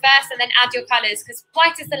the side first, and then add your colours, because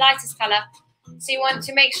white is the lightest colour. So you want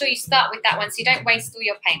to make sure you start with that one, so you don't waste all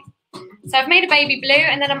your paint. So I've made a baby blue,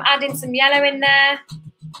 and then I'm adding some yellow in there.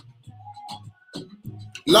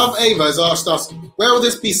 Love Ava has asked us, where will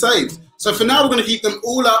this be saved? So for now, we're going to keep them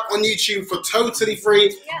all up on YouTube for totally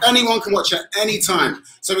free. Yeah. Anyone can watch at any time.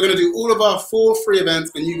 So we're going to do all of our 4 free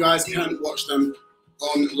events, and you guys can watch them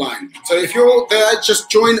online. So if you're there,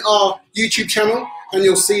 just join our YouTube channel, and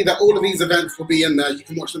you'll see that all of these events will be in there. You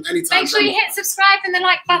can watch them anytime. Make sure you hit subscribe and the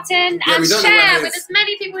like button, and share with as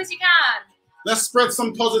many people as you can. Let's spread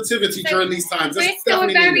some positivity during these times. We're still a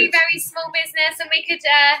very, very small business, and we could...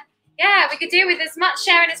 we could do with as much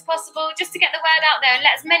sharing as possible just to get the word out there and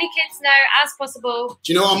let as many kids know as possible.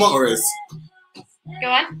 Do you know what our motto is? Go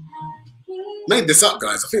on. Made this up,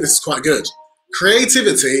 guys. I think this is quite good.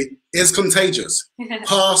 Creativity is contagious.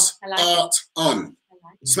 Pass art on.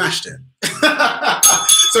 Smashed it.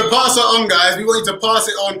 So pass it on, guys. We want you to pass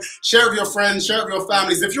it on. Share it with your friends. Share it with your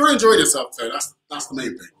families. If you're enjoying yourself, though, that's the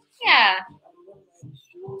main thing. Yeah.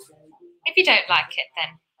 If you don't like it,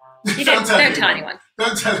 then you don't tell anyone.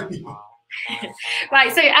 Don't tell anyone. Right,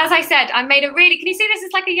 so as I said, I made a really, can you see this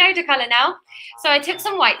is like a Yoda colour now? So I took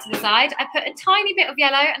some white to the side, I put a tiny bit of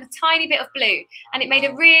yellow and a tiny bit of blue, and it made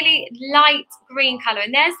a really light green colour,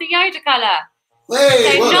 and there's the Yoda colour.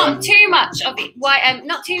 Hey, so not too much of it, white,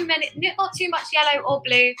 not too much yellow or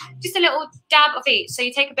blue, just a little dab of each. So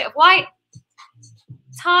you take a bit of white,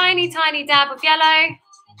 tiny dab of yellow,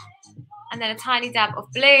 and then a tiny dab of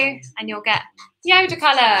blue, and you'll get Yoda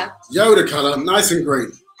colour. Yoda colour, nice and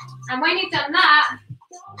green. And when you've done that,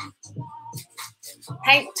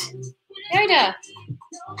 paint Yoda.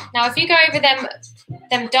 Now, if you go over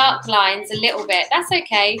them dark lines a little bit, that's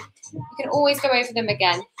okay. You can always go over them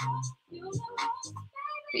again.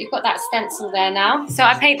 But you've got that stencil there now. So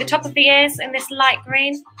I paint the top of the ears in this light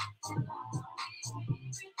green.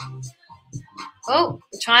 Oh,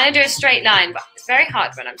 I'm trying to do a straight line, but it's very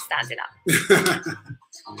hard when I'm standing up.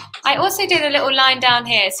 I also did a little line down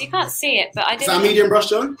here, so you can't see it, but I did. Is that a medium brush,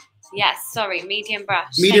 John? Yes, sorry, medium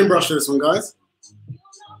brush. Medium brush for this one, guys.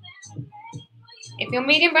 If your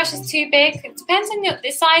medium brush is too big, it depends on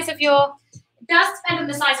the size of your. It does depend on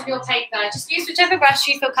the size of your paper. Just use whichever brush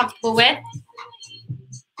you feel comfortable with,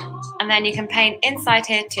 and then you can paint inside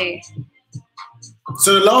here too.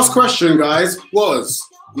 So the last question, guys, was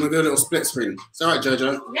I'm gonna do a little split screen. Is that right,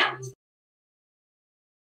 Jojo? Yeah.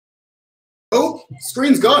 Oh,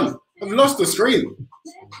 screen's gone. I've lost the screen.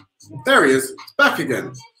 There he is. It's back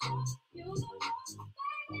again.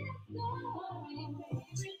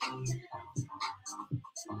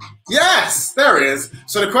 Yes, there he is.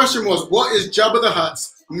 So the question was, what is Jabba the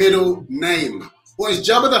Hutt's middle name? What is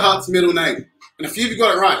Jabba the Hutt's middle name? And a few of you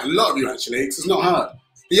got it right. A lot of you, actually, because it's not hard.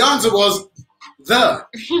 The answer was the.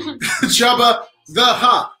 Jabba the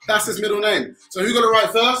Hutt. That's his middle name. So who got it right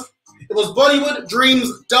first? It was Bollywood Dreams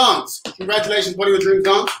Dance. Congratulations, Bollywood Dreams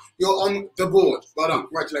Dance. You're on the board. Well done.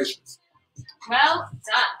 Congratulations. Well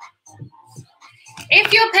done.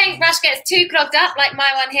 If your paintbrush gets too clogged up, like my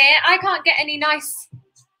one here, I can't get any nice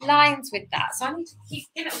lines with that. So I need to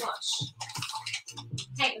give it a wash.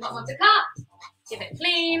 Take the bottom of the cup, give it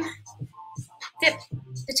clean, dip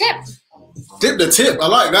the tip. Dip the tip. I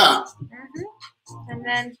like that. And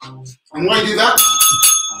then. And why do that?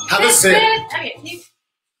 Have a sip.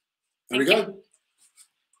 There we go.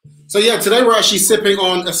 So yeah, today we're actually sipping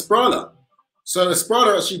on Esprala. So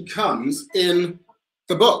Esprala actually comes in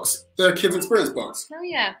the box, the Kids Experience box. Oh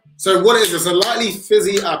yeah. So what it is, it's a lightly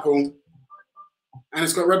fizzy apple, and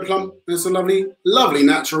it's got red plum, and it's a lovely, lovely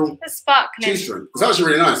natural cheese drink. It's actually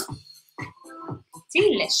really nice.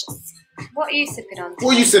 Delicious. What are you sipping on today?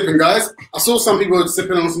 What are you sipping, guys? I saw some people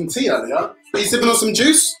sipping on some tea earlier. Are you sipping on some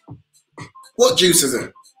juice? What juice is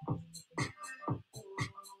it?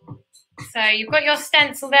 So you've got your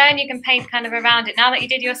stencil there, and you can paint kind of around it. Now that you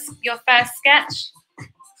did your first sketch.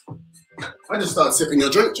 I just started sipping your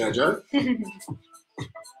drink, Jojo. It's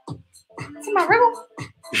in my riddle.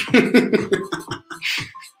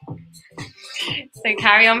 So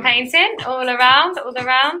carry on painting all around.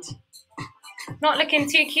 Not looking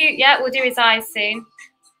too cute yet. We'll do his eyes soon.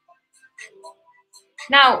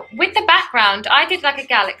 Now, with the background, I did like a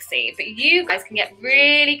galaxy, but you guys can get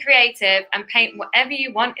really creative and paint whatever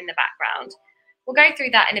you want in the background. We'll go through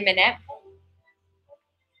that in a minute.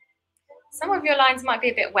 Some of your lines might be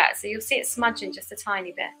a bit wet, so you'll see it smudging just a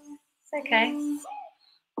tiny bit. It's okay.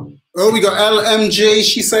 Oh, we got LMG.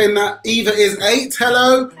 She's saying that Eva is 8.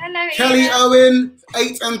 Hello. Hello, Kelly Eva. Owen,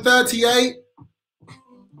 8 and 38.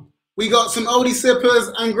 We got some oldie sippers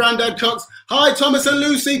and Grandad Cox. Hi, Thomas and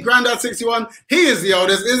Lucy. Grandad 61. He is the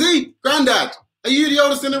oldest, is he? Grandad, are you the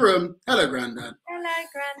oldest in the room? Hello, Grandad. Hello,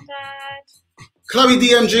 Grandad. Chloe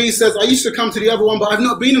DMG says, I used to come to the other one, but I've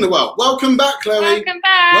not been in a while. Welcome back, Chloe. Welcome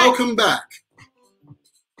back. Welcome back.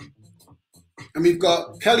 And we've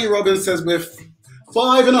got Kelly Robbins says, with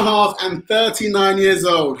 5.5 and 39 years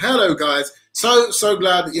old. Hello, guys. So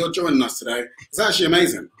glad that you're joining us today. It's actually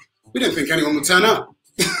amazing. We didn't think anyone would turn up.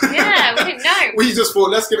 Yeah, we didn't know. We just thought,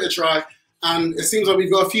 let's give it a try. And it seems like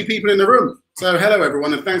we've got a few people in the room. So hello,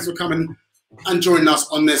 everyone, and thanks for coming and joining us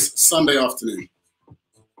on this Sunday afternoon.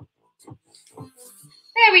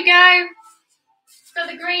 There we go. Got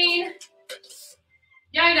the green.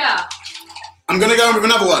 Yoda. I'm going to go with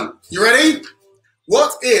another one. You ready?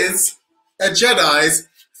 What is a Jedi's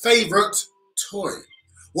favourite toy?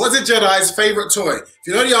 What is a Jedi's favourite toy? If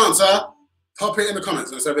you know the answer, Pop it in the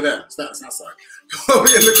comments. It's over there. That's that side. Pop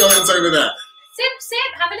it in the comments over there. Sip,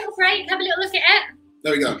 have a little break, have a little look at it.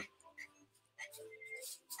 There we go.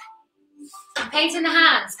 I'm painting the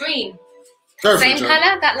hands, green. Go for Same it, Jo.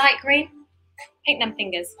 colour, that light green. Paint them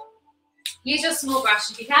fingers. Use your small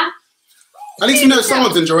brush if you can. At least we know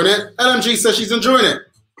someone's enjoying it. LMG says she's enjoying it.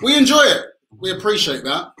 We enjoy it. We appreciate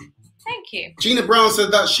that. Thank you. Gina Brown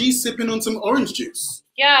said that she's sipping on some orange juice.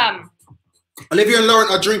 Yum. Olivia and Lauren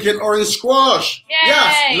are drinking orange squash. Yay.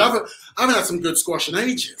 Yes, love it. I haven't had some good squash in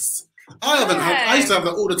ages. I used to have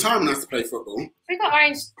that all the time when I used to play football. We've got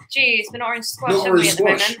orange juice, but not orange squash, Not haven't orange we, at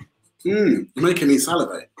the squash. moment? You're making me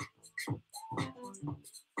salivate.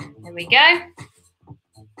 There we go.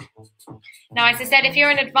 Now, as I said, if you're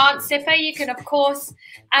an advanced sipper, you can, of course,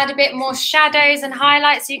 add a bit more shadows and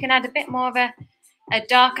highlights. So you can add a bit more of a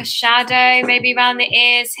darker shadow, maybe around the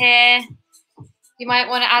ears here. You might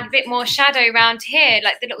want to add a bit more shadow around here,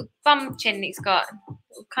 like the little bum chin he's got.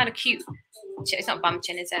 Kind of cute. It's not bum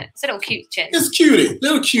chin, is it? It's a little cute chin. It's cutie,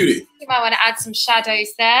 little cutie. You might want to add some shadows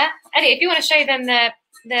there. Elliot, if you want to show them the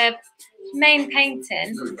main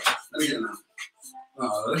painting. Let me get it now.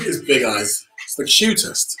 Oh, look at his big eyes. It's the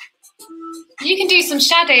cutest. You can do some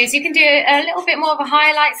shadows. You can do a little bit more of a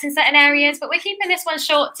highlights in certain areas, but we're keeping this one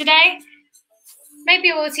short today.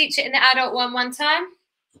 Maybe we'll teach it in the adult one time.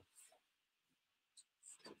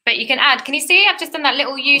 But you can add, can you see? I've just done that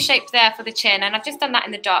little U shape there for the chin, and I've just done that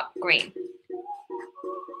in the dark green.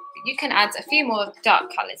 You can add a few more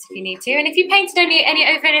dark colours if you need to. And if you painted any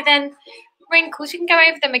over then wrinkles, you can go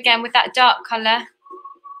over them again with that dark colour.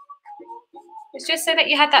 It's just so that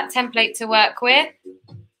you had that template to work with.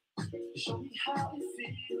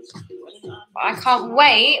 I can't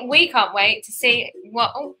wait, we can't wait to see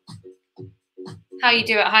how you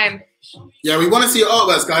do at home. Yeah, we want to see your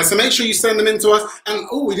artworks, guys. So make sure you send them in to us. And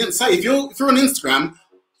we didn't say, if you're on Instagram,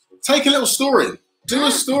 take a little story. Do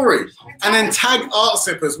a story and then tag Art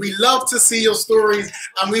Sippers. We love to see your stories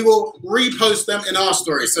and we will repost them in our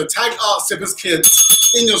story. So tag Art Sippers Kids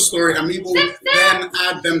in your story and we will then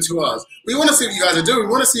add them to us. We want to see what you guys are doing.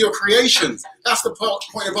 We want to see your creations. That's the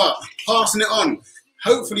point of art, passing it on.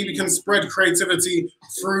 Hopefully we can spread creativity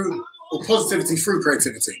through, or positivity through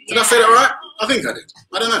creativity. Did I say that right? I think I did.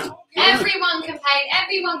 I don't know. Everyone can paint,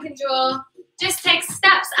 everyone can draw. Just take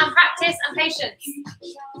steps and practice and patience.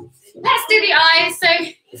 Let's do the eyes.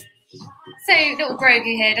 So little Grogu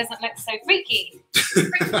here doesn't look so freaky.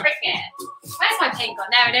 Freaky. Where's my paint gone?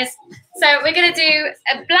 There it is. So we're going to do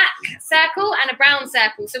a black circle and a brown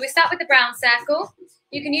circle. So we start with the brown circle.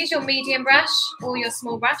 You can use your medium brush or your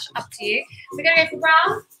small brush, up to you. We're going to go for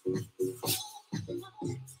brown.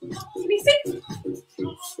 Can you see?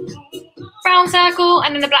 Brown circle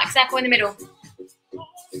and then the black circle in the middle.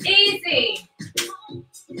 Easy.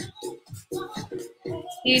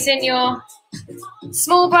 Using your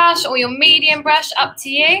small brush or your medium brush, up to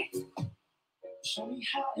you. I'm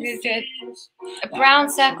going to do a brown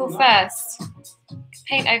circle first.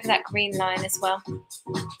 Paint over that green line as well.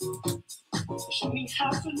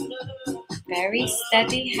 Very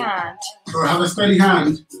steady hand. All right, have a steady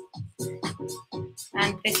hand.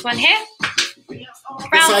 And this one here.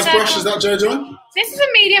 What size brush is that, Jojo? This is a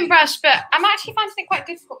medium brush, but I'm actually finding it quite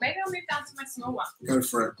difficult. Maybe I'll move down to my small one. Go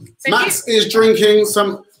for it. So Max is drinking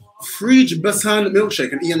some Frige Bassin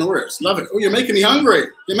milkshake and eating Oreos. Love it. Oh, you're making me hungry.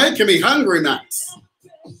 You're making me hungry, Max.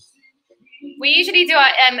 We usually do our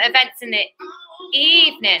events in the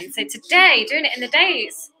evening. So today, doing it in the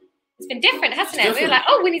days, it's been different, hasn't it? We're like,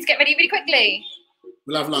 oh, we need to get ready really quickly.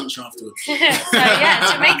 We'll have lunch afterwards. So yeah,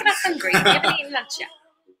 so making us hungry. We haven't eaten lunch yet.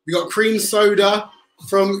 We got cream soda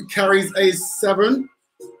from Carrie's A7.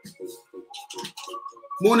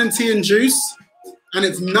 Morning tea and juice. And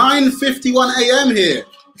it's 9:51 a.m. here.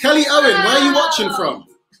 Kelly Owen, where are you watching from?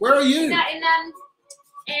 Where are you?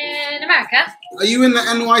 In America. Are you in the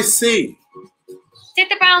NYC? Did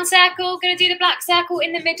the brown circle, gonna do the black circle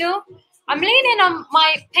in the middle. I'm leaning on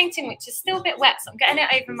my painting, which is still a bit wet, so I'm getting it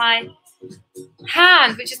over my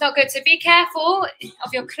hand, which is not good. So be careful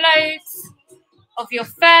of your clothes, of your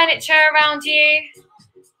furniture around you.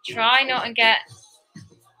 Try not to get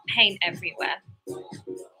paint everywhere.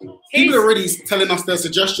 People are already telling us their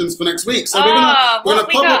suggestions for next week. So we're gonna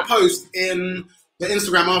pop a post in the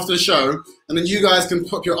Instagram after the show, and then you guys can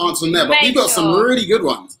put your answers on there. But we've got some really good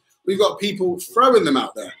ones. We've got people throwing them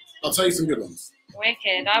out there. I'll tell you some good ones.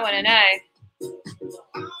 Wicked, I want to know.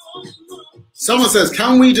 Someone says,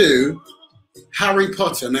 can we do Harry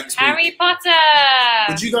Potter next week? Harry Potter!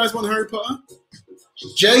 Would you guys want Harry Potter?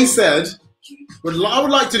 Jay said, I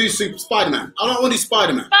would like to do Spider-Man. I don't want to do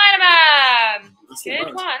Spider-Man. Spider-Man!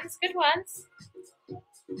 Good ones, good ones.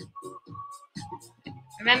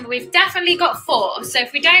 Remember, we've definitely got 4. So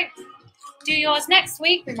if we don't do yours next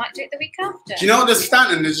week, we might do it the week after. Do you know what this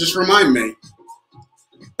Stanton is? Just remind me.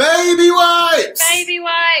 Baby wipes! Baby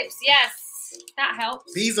wipes, yes. That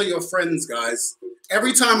helps. These are your friends, guys.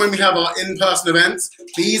 Every time when we have our in-person events,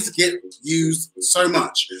 these get used so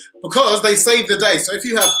much because they save the day. So if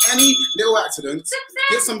you have any little accidents,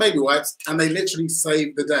 get some baby wipes and they literally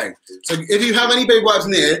save the day. So if you have any baby wipes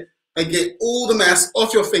near, they get all the mess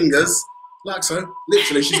off your fingers, like so.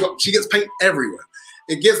 Literally, she gets paint everywhere.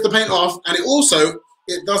 It gets the paint off, and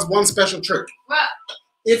it does one special trick. What?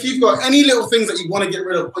 If you've got any little things that you want to get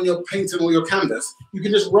rid of on your painting or your canvas, you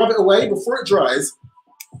can just rub it away before it dries.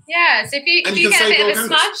 Yeah, so if you get a bit of a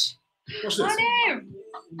smudge. Watch this. Oh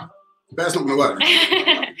no. That's not going to work.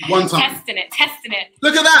 One time. Testing it.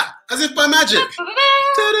 Look at that, as if by magic. Ta-da!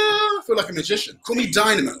 I feel like a magician. Call me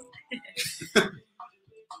Dynamo.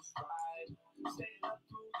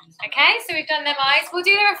 Okay, so we've done them eyes. We'll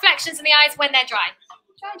do the reflections in the eyes when they're dry.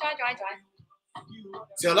 Dry.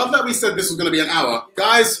 See, I love that we said this was going to be an hour.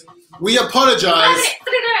 Guys, we apologize. For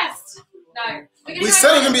the rest. No. We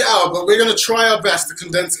said it was going to be an hour, but we're going to try our best to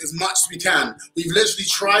condense it as much as we can. We've literally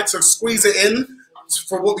tried to squeeze it in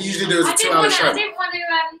for what we usually do as a 2-hour show. I didn't want to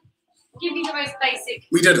give you the most basic.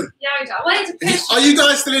 We didn't. Yoda. I wanted to push. Are you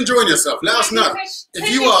guys still enjoying yourself? Let us know.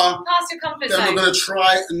 If you are, past your comfort then zone. we're going to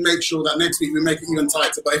try and make sure that next week we make it even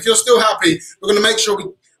tighter. But if you're still happy, we're going to make sure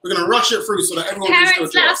we're going to rush it through so that everyone Parents, can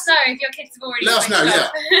still let join us know if your kids have already. Let us know, switched yeah.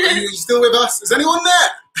 off. Are you still with us? Is anyone there?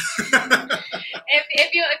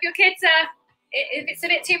 if your kids are, if it's a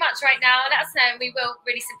bit too much right now, let us know and we will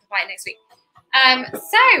really simplify it next week.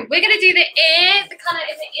 So we're going to do the ear, the colour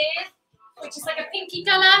in the ear, which is like a pinky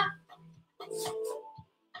colour.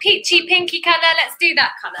 Peachy pinky colour. Let's do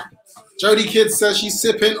that colour. Jodie Kidd says she's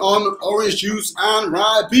sipping on orange juice and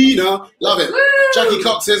Ribena. Love it. Woo! Jackie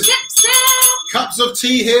Cox says cups of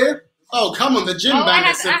tea here. Oh, come on, the gym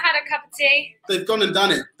bandits. I had a cup of tea. They've gone and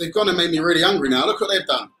done it. They've gone and made me really hungry now. Look what they've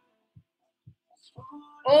done.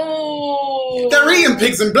 Oh. They're eating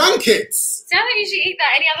pigs in blankets. See, I don't usually eat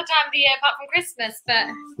that any other time of the year apart from Christmas, but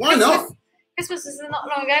why not? Christmas was not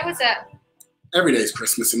long ago, was it? Every day's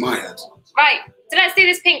Christmas in my head. Right, so let's do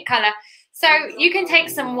this pink colour. So you can take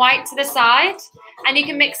some white to the side and you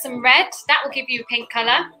can mix some red. That will give you a pink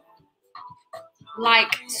colour.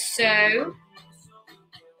 Like so.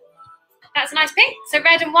 That's a nice pink. So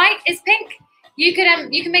red and white is pink. You can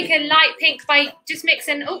make a light pink by just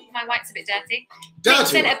mixing, oh, my white's a bit dirty.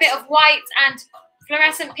 Mixing a bit of white and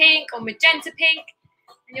fluorescent pink or magenta pink,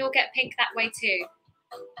 and you'll get pink that way too.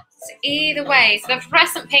 So either way, so the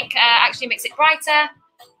fluorescent pink actually makes it brighter,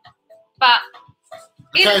 but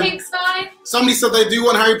either pink's fine. Somebody said they do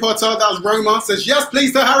want Harry Potter. That was Roma. Says, yes,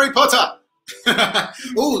 please, to Harry Potter.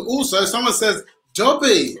 Oh, also, someone says,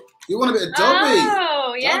 Dobby. You want a bit of Dobby?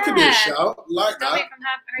 Oh, yeah. That could be a shout. Like Dobby that. from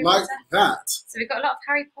Harry like Potter. that. So we've got a lot of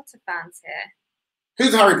Harry Potter fans here.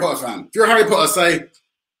 Who's a Harry Potter fan? If you're a Harry Potter, say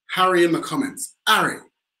Harry in the comments. Harry.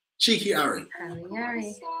 Cheeky Harry.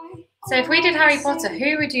 Harry. So if we did Harry Potter,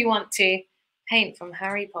 who would you want to paint from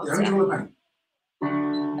Harry Potter? Yeah, who do you want to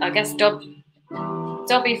paint? I guess Dobby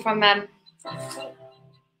from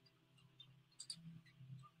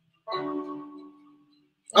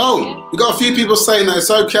Oh, we got a few people saying that it's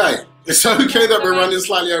okay. It's okay that we're running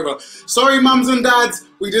slightly over. Sorry, mums and dads.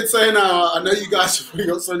 We did say an hour. I know you guys have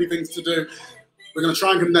really got so many things to do. We're going to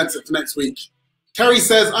try and condense it for next week. Kerry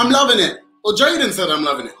says, I'm loving it. Or Jaden said, I'm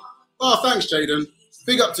loving it. Oh, thanks, Jaden.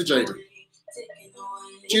 Big up to Jaden.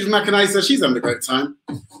 Judith McInerney says she's having a great time.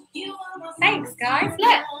 Thanks, guys.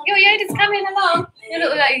 Look, your Yoda's coming along. You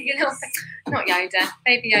look like your little, not Yoda,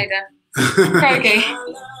 Baby Yoda. Grogu.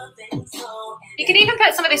 You can even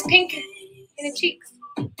put some of this pink in the cheeks.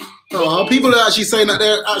 Oh, people are actually saying that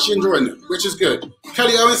they're actually enjoying it, which is good.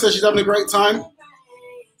 Kelly Owen says she's having a great time.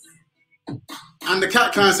 And the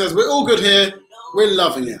cat kind says, we're all good here. We're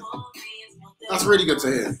loving it. That's really good to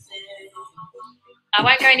hear. I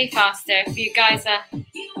won't go any faster if you guys are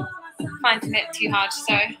finding it too hard.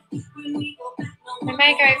 So we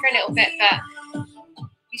may go over a little bit, but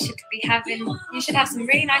you should have some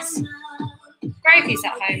really nice gravies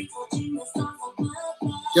at home.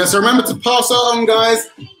 Yeah, so remember to pass it on, guys.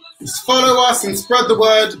 Just follow us and spread the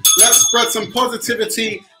word. Let's spread some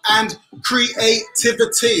positivity and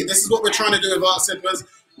creativity. This is what we're trying to do with Art Sippers.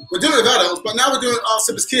 We're doing it with adults, but now we're doing Art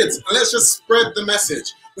Sippers kids. And let's just spread the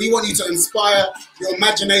message. We want you to inspire your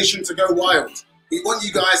imagination to go wild. We want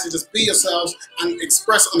you guys to just be yourselves and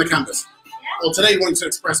express it on the canvas. Yeah. Well, today we want you to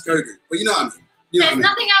express Grogu, but you know what I mean. There's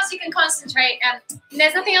nothing else you can concentrate.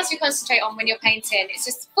 There's nothing else you concentrate on when you're painting. It's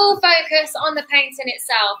just full focus on the painting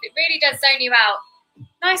itself. It really does zone you out.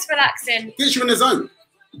 Nice, relaxing. Gets you in the zone.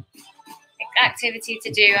 activity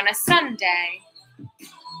to do on a Sunday.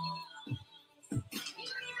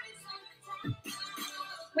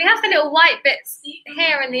 We have the little white bits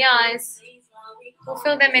here in the eyes. We'll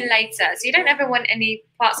fill them in later. So you don't ever want any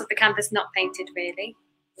parts of the canvas not painted, really.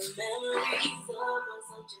 So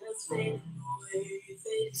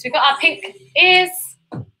we've got our pink ears,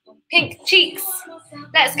 pink cheeks.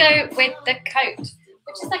 Let's go with the coat,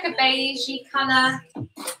 which is like a beigey colour,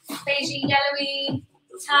 beigey, yellowy,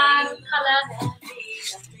 tan colour.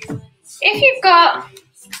 If you've got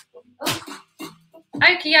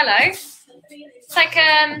ochre yellow, it's like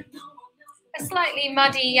a slightly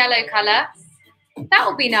muddy yellow colour. That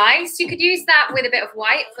will be nice. You could use that with a bit of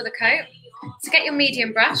white for the coat. So get your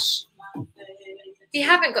medium brush. If you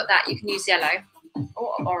haven't got that, you can use yellow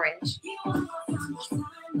or orange. So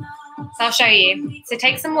I'll show you. So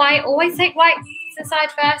take some white. Always take white to the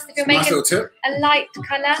side first. If you're making a light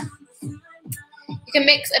colour, you can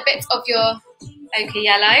mix a bit of your ochre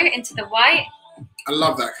yellow into the white. I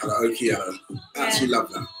love that colour, ochre yellow. I actually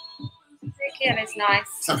love that. Ochre yellow is nice.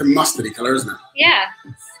 It's like a mustardy colour, isn't it? Yeah.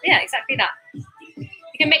 Yeah, exactly that. You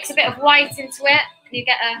can mix a bit of white into it and you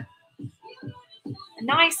get a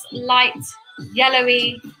nice light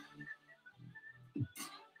yellowy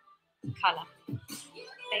colour.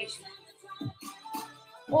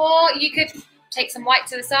 Or you could take some white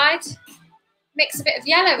to the side, mix a bit of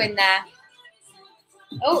yellow in there.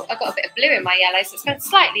 Oh, I've got a bit of blue in my yellow, so it's going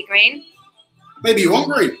slightly green. Maybe you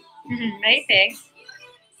want green. Maybe.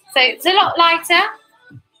 So it's a lot lighter.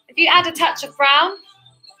 If you add a touch of brown,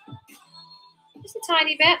 just a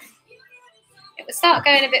tiny bit, it will start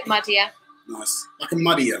going a bit muddier. Nice, like a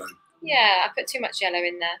muddy yellow. Yeah, I put too much yellow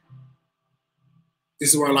in there.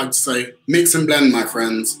 This is what I like to say. Mix and blend, my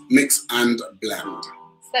friends. Mix and blend.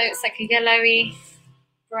 So it's like a yellowy,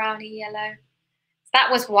 browny yellow. That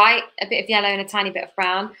was white, a bit of yellow and a tiny bit of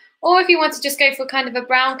brown. Or if you want to just go for kind of a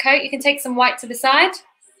brown coat, you can take some white to the side.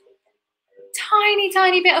 Tiny,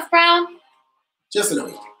 tiny bit of brown. Just a little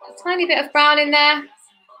bit. A tiny bit of brown in there.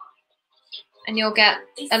 And you'll get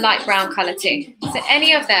a light brown colour too. So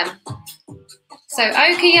any of them. So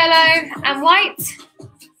ochre yellow and white.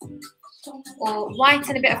 Or white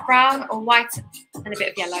and a bit of brown. Or white and a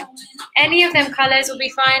bit of yellow. Any of them colours will be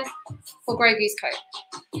fine for Grogu's coat.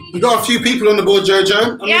 We've got a few people on the board,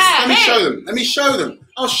 Jojo. Yeah, let me show them. Let me show them.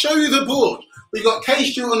 I'll show you the board. We've got Kay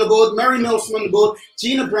Stewart on the board, Mary Nelson on the board,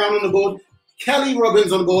 Gina Brown on the board, Kelly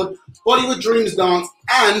Robbins on the board, Bollywood Dreams Dance,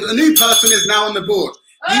 and a new person is now on the board.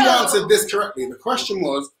 Oh. You answered this correctly. The question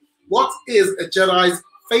was, what is a Jedi's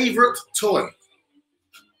favourite toy?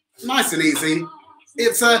 Nice and easy.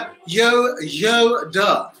 It's a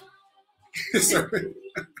Yoda. Sorry.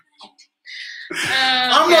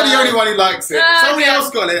 I'm not the only one who likes it. Somebody else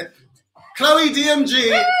got it. Chloe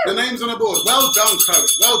DMG, the name's on the board. Well done, Chloe.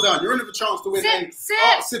 Well done. You're in for a chance to win a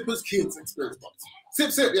Art Sippers Kids Experience box.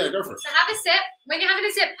 Sip, sip. Yeah, go for it. So have a sip. When you're having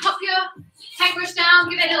a sip, pop your paintbrush down,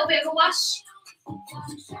 give it a little bit of a wash.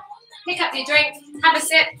 Pick up your drink, have a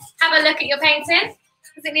sip, have a look at your painting.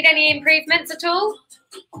 Does it need any improvements at all?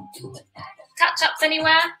 Touch-ups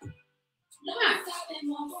anywhere? No.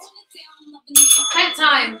 Paint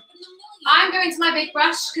time. I'm going to my big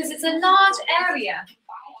brush because it's a large area.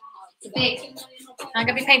 It's big. I'm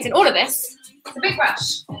going to be painting all of this. It's a big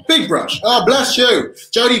brush. Big brush. Oh, bless you.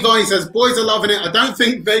 Jodie Vine says, boys are loving it. I don't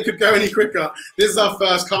think they could go any quicker. This is our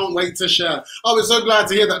first. Can't wait to share. Oh, we're so glad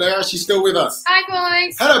to hear that they're actually still with us. Hi,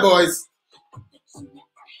 boys. Hello, boys.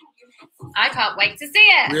 I can't wait to see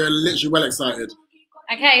it. We're literally well excited.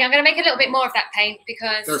 Okay, I'm going to make a little bit more of that paint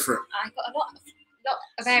because go for it. I've got a lot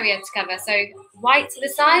of area to cover. So white to the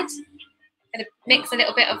side. I'm going to mix a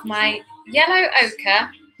little bit of my yellow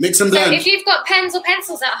ochre. Mix and blend. So if you've got pens or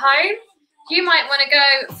pencils at home, you might want to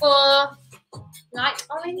go for light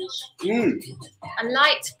orange, a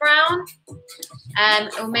light brown,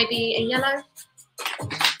 or maybe a yellow.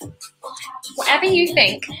 Whatever you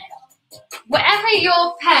think. Whatever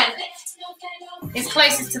your pen is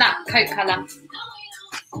closest to that coat colour.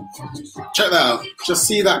 Check that out. Just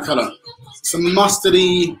see that colour. It's a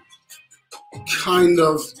mustardy kind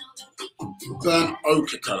of burnt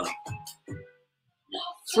ochre colour.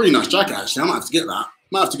 It's a really nice jacket, actually. I might have to get that.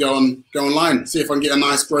 Might have to go online, see if I can get a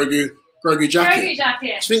nice Grogu jacket. Grogu jacket. Do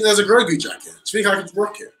you think there's a Grogu jacket? Do you think I could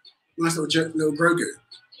rock it? Nice little Grogu.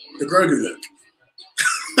 The Grogu look.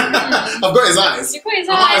 I've got his eyes. You've got his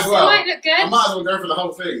eyes. Well. It might look good. I might as well go for the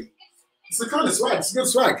whole thing. It's the kind of swag. It's a good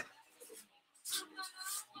swag.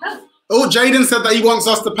 Oh, Jaden said that he wants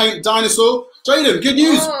us to paint dinosaur. Jaden, good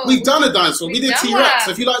news. Oh, we've done a dinosaur. We did T-Rex.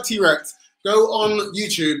 So if you like T-Rex, go on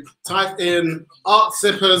YouTube, type in Art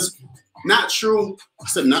Sippers Natural. I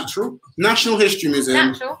said natural. National History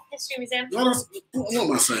Museum. Natural History Museum. What am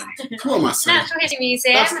I saying? What am I saying? Natural History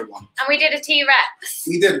Museum. That's the one. And we did a T-Rex.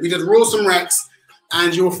 We did. We did Rawsome Rex,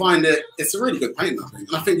 and you'll find it. It's a really good paint, I think,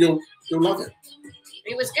 and I think you'll love it.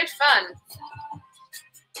 It was good fun.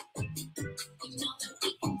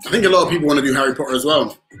 I think a lot of people want to do Harry Potter as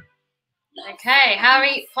well. Okay,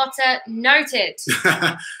 Harry Potter noted.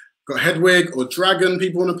 Got Hedwig or Dragon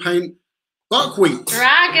people want to paint. Buckwheat.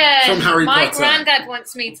 Dragon. From Harry My Potter. Granddad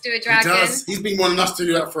wants me to do a dragon. He does. He's been wanting us to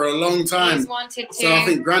do that for a long time. He's wanted to. So I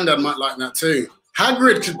think Granddad might like that too.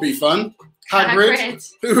 Hagrid could be fun. Hagrid.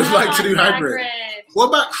 Who would like to do Hagrid? What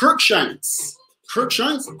about Crookshanks?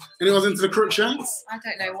 Crookshanks? Anyone's into the Crookshanks? I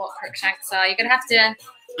don't know what Crookshanks are. You're going to have to...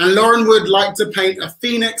 And Lauren would like to paint a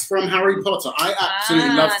phoenix from Harry Potter. I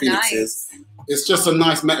absolutely love phoenixes. Nice. It's just a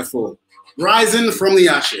nice metaphor. Rising from the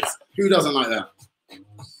ashes. Who doesn't like that?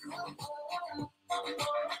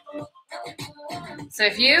 So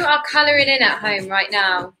if you are colouring in at home right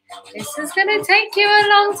now, this is going to take you a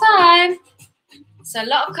long time. It's a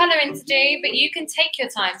lot of colouring to do, but you can take your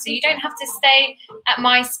time. So you don't have to stay at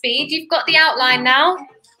my speed. You've got the outline now.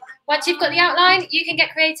 Once you've got the outline, you can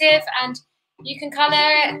get creative and you can colour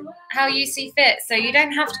it how you see fit. So you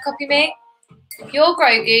don't have to copy me. Your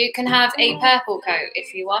Grogu can have a purple coat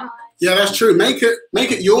if you want. Yeah, that's true. Make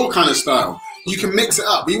it your kind of style. You can mix it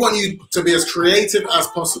up. We want you to be as creative as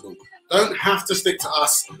possible. Don't have to stick to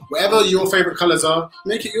us. Whatever your favourite colours are,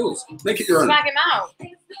 make it yours. Make it your own. Swag him out.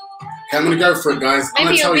 Okay, I'm going to go for it, guys. I'm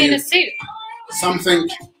Maybe going to you'll be tell in you a suit. something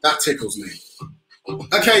that tickles me.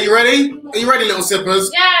 Okay, you ready? Are you ready, little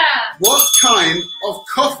sippers? Yeah. What kind of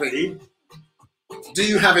coffee do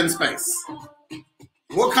you have in space?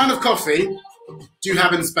 What kind of coffee do you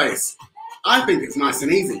have in space? I think it's nice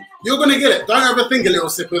and easy. You're going to get it. Don't overthink it, little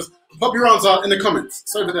sippers. Pop your answer in the comments.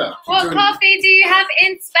 It's over there. What coffee do you have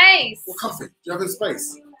in space? What coffee do you have in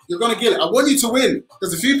space? You're going to get it. I want you to win.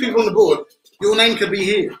 There's a few people on the board. Your name could be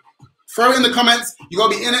here. Throw it in the comments. You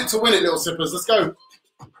got to be in it to win it, little sippers. Let's go.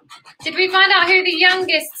 Did we find out who the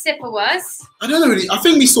youngest sipper was? I don't know. I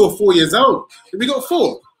think we saw 4 years old. We got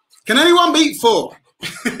 4. Can anyone beat 4?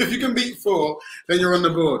 If you can beat 4, then you're on the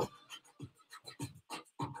board.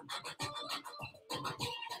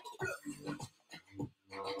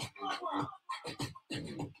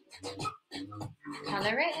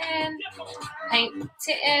 Colour it in, paint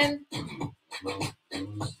it in.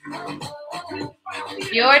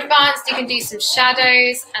 If you're advanced, you can do some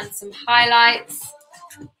shadows and some highlights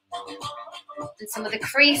and some of the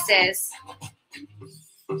creases.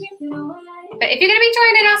 But if you're going to be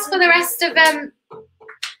joining us for the rest of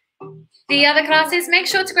the other classes, make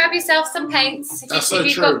sure to grab yourself some paints. If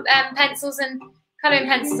you've got pencils and colouring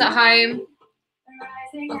pencils at home.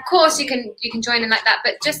 Of course, you can join in like that,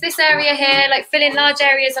 but just this area here, like fill in large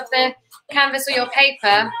areas of the canvas or your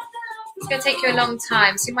paper, it's going to take you a long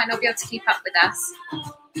time, so you might not be able to keep up with us.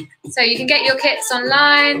 So you can get your kits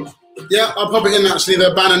online. Yeah, I'll pop it in actually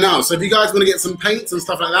the banner now. So if you guys want to get some paints and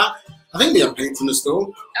stuff like that, I think we have paints in the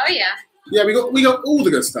store. Oh yeah. Yeah, we got all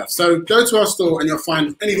the good stuff. So go to our store and you'll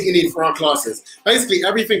find anything you need for our classes. Basically,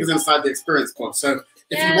 everything is inside the experience pod. So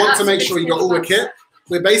if you want to make sure you got all the kit,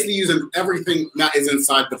 we're basically using everything that is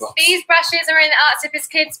inside the box. These brushes are in the Arty-Fact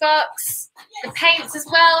Kids box. The paints as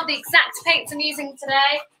well, the exact paints I'm using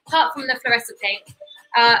today, apart from the fluorescent paint,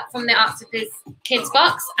 from the Arty-Fact Kids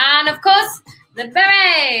box. And of course, the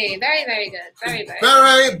beret. Very, very good. Very,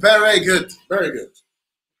 very good. Very good. Very good.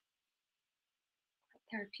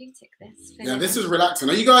 Therapeutic, this. Yeah, this is relaxing.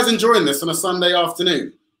 Are you guys enjoying this on a Sunday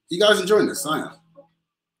afternoon? You guys enjoying this, aren't you?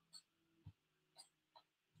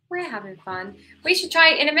 We're having fun. We should try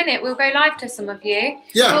it in a minute. We'll go live to some of you.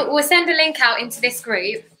 Yeah. We'll send a link out into this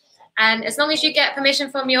group. And as long as you get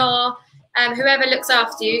permission from your whoever looks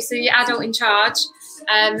after you, so your adult in charge,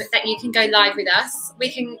 that you can go live with us,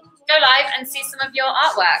 we can go live and see some of your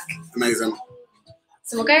artwork. Amazing.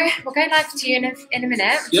 So we'll go live to you in a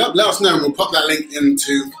minute. Yep, let us know and we'll pop that link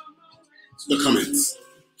into the comments.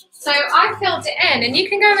 So I filled it in, and you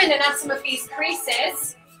can go in and add some of these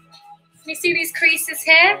creases. Can you see these creases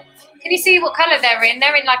here? Can you see what colour they're in?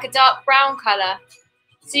 They're in like a dark brown colour.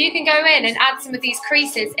 So you can go in and add some of these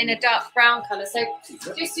creases in a dark brown colour. So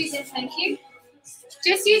just using, thank you,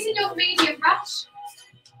 just using your medium brush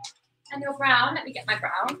and your brown. Let me get my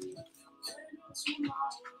brown.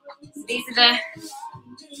 So these are the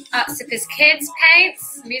Arty-Fact Kids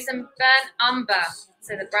paints. I'm using burnt umber.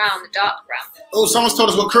 So the brown, the dark brown. Oh, someone's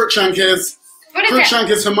told us what Crookshank is. What is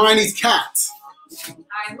Crookshank is Hermione's cat.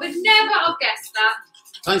 I would never have guessed that.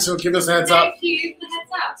 Thanks for giving us a heads up. Thank you for the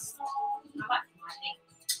heads up. I like Hermione.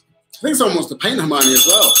 I think someone wants to paint Hermione as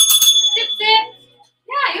well.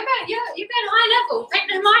 Yeah,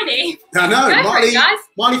 Marley. I know. Go for it, guys.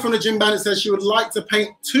 Marley from the Gym Bandit says she would like to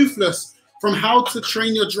paint Toothless from How to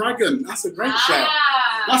Train Your Dragon. That's a great shout.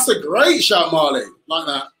 That's a great shout, Marley. Like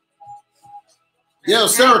that. Yeah,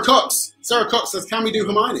 Sarah Cox. Sarah Cox says, can we do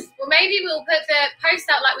Hermione? Well, maybe we'll put the post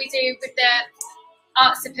out like we do with the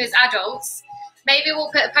Artsippers adults. Maybe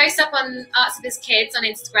we'll put a post up on Artsippers Kids on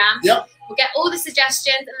Instagram. Yep. We'll get all the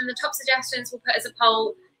suggestions, and then the top suggestions we'll put as a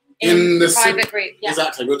poll in the private group. Yeah.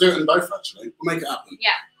 Exactly. We'll do it in both, actually. We'll make it happen.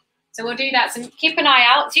 Yeah. So we'll do that. So keep an eye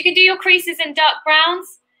out. So you can do your creases in dark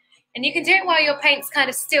browns, and you can do it while your paint's kind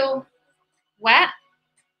of still wet.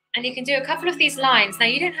 And you can do a couple of these lines. Now,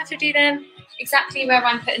 you don't have to do them exactly where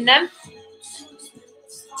I'm putting them.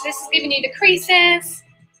 So this is giving you the creases.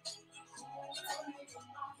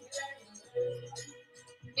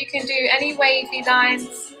 You can do any wavy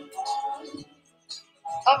lines.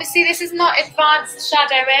 Obviously, this is not advanced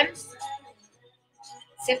shadowing.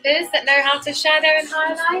 Zippers that know how to shadow and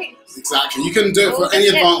highlight. Exactly. You can do it for any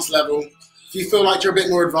advanced level. If you feel like you're a bit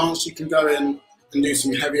more advanced, you can go in and do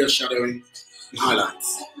some heavier shadowing and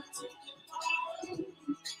highlights.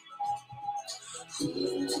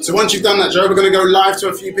 So once you've done that, Joe, we're going to go live to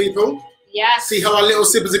a few people. Yes. See how our little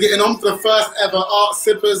sippers are getting on for the first ever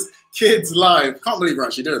Artsippers Kids Live. Can't believe we're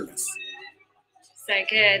actually doing this. So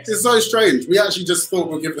good. It's so strange. We actually just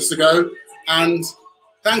thought we'd give this a go. And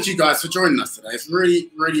thank you guys for joining us today. It's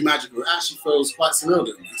really, really magical. It actually feels quite surreal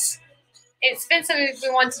doing this. It's been something we've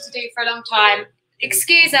been wanting to do for a long time.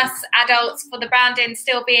 Excuse us, adults, for the branding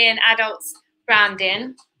still being adults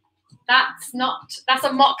branding. That's a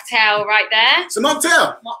mocktail right there. It's a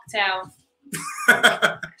mocktail. Mocktail.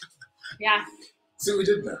 Yeah. See what we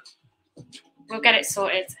did there? We'll get it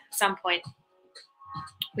sorted at some point.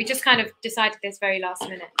 We just kind of decided this very last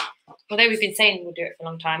minute. Although we've been saying we'll do it for a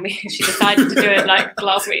long time, we actually decided to do it like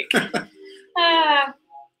last week.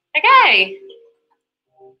 Okay.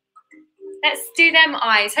 Let's do them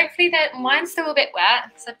eyes. Hopefully mine's still a bit wet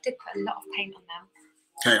because I did put a lot of paint on them.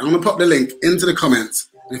 Okay, I'm going to pop the link into the comments.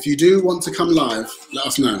 And if you do want to come live, let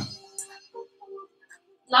us know.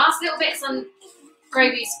 Last little bits on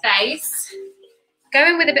Grogu's face. Go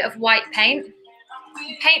in with a bit of white paint.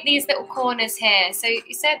 Paint these little corners here. So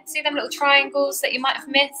you see them little triangles that you might have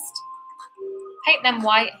missed? Paint them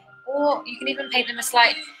white. Or you can even paint them a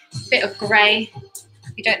slight bit of grey.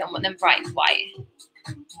 You don't want them bright white.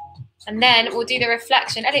 And then we'll do the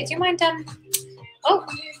reflection. Elliot, do you mind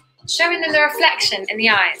showing them the reflection in the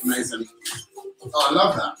eyes? Amazing. Oh, I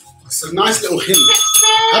love that. It's a nice little hint.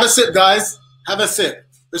 Have a sip, guys. Have a sip.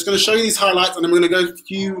 We're just going to show you these highlights, and then we're going to go to a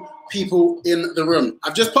few people in the room.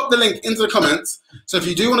 I've just popped the link into the comments, so if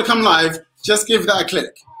you do want to come live, just give that a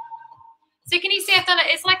click. So can you see I've done it?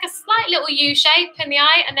 It's like a slight little U shape in the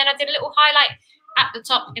eye, and then I did a little highlight at the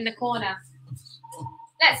top in the corner.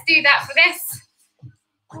 Let's do that for this.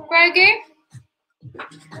 Grogu.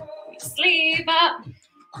 Sleeve up.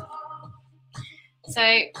 So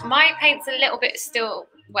my paint's a little bit still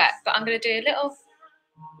wet, but I'm going to do a little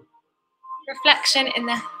reflection in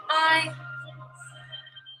the eye.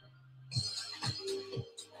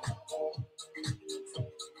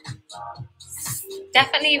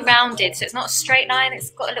 Definitely rounded, so it's not a straight line,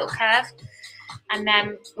 it's got a little curve. And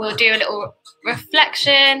then we'll do a little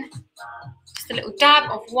reflection, just a little dab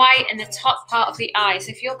of white in the top part of the eye.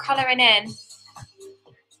 So if you're colouring in,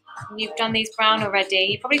 and you've done these brown already,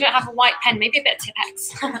 you probably don't have a white pen, maybe a bit of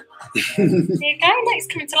Tipex. There you go, look, it's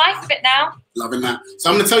coming to life a bit now. Loving that. So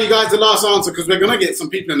I'm going to tell you guys the last answer because we're going to get some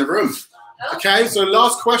people in the room. Oh. Okay, so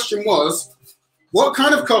last question was, what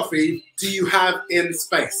kind of coffee do you have in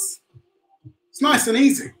space? It's nice and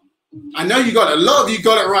easy. I know you got it. A lot of you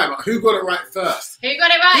got it right, but who got it right first? Who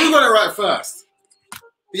got it right? Who got it right first?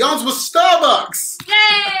 The answer was Starbucks.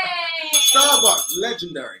 Yay! Starbucks,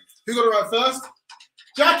 legendary. Who got it right first?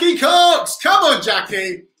 Jackie Cox. Come on,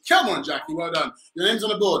 Jackie. Come on, Jackie. Well done. Your name's on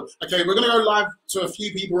the board. Okay, we're going to go live to a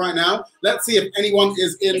few people right now. Let's see if anyone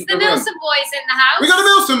is in the room. It's the Wilson boys in the house. We got the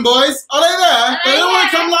Wilson boys. Are they there? They don't want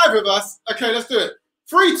to come live with us. Okay, let's do it.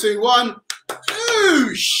 3, 2, 1.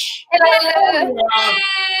 Oosh. Hello.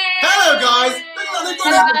 Hello, guys.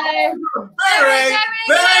 Hello. Very,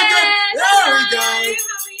 very good. There we go.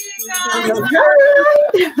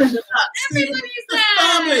 Everybody's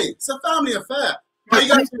there. It's a family affair. How you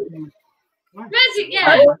guys doing? Magic,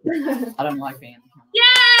 yeah. I don't like being. Yay!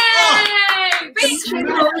 Oh,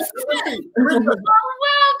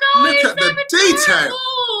 well, guys. Look at the detail.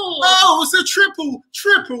 Oh, it's a triple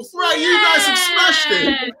threat. You guys have smashed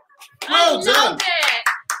it. Well done. It.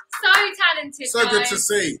 So talented. So guys. good to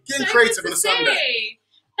see. Getting so creative on a Sunday.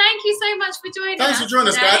 Thank you so much for joining us. Thanks for joining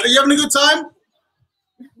us, guys. Are you having a good time?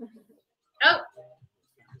 Oh.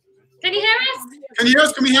 Can you hear us? Can you hear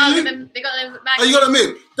us? Can we hear you? They got them back. Oh, you got to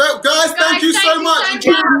move. Guys, thank you so much.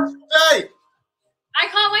 Enjoy today. I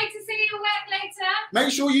can't wait to see your work later.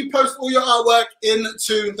 Make sure you post all your artwork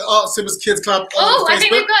into the Art Simmers Kids Club on Oh, Facebook. I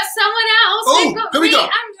think we've got someone else. Oh, We've got who we Rhea got?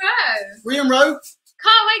 and Ro. Rhea and Ro.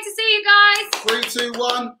 Can't wait to see you guys. 3, 2,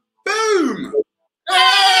 1. Boom!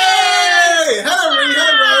 Hey! Hello, Rhea.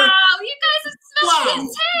 Hello, Ro. Wow, you guys have smashed it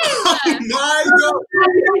too. Oh my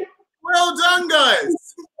God! Well done, guys.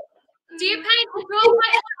 Do you paint or draw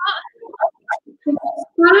quite a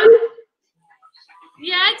lot?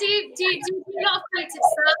 Yeah, do you do a lot of creative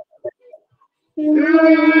stuff?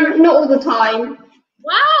 Not all the time.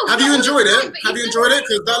 Wow. Have you enjoyed it? Have you enjoyed it?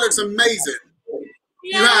 Because that looks amazing.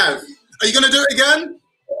 Yeah. You have. Are you going to do it again?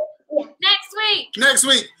 Next week. Next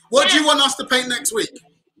week. What do you want us to paint next week?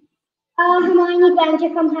 Hermione Granger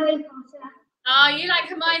from Harry Potter. Oh, you like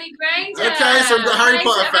Hermione Granger. Okay, so we've got Harry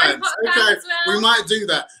Potter Harry fans. Potter Okay, as well. we might do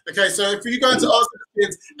that. Okay, so if you go into Ask the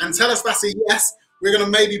Kids and tell us that's a yes, we're going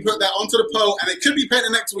to maybe put that onto the poll and it could be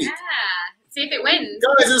painted next week. Yeah. See if it wins.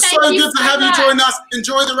 Guys, it's so good to have you join us.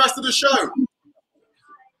 Enjoy the rest of the show.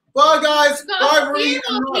 Bye, guys. We've got Bye, a few Rhea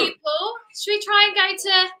and more Ro. people. Should we try and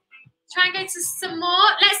go to some more?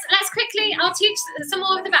 Let's quickly. I'll teach some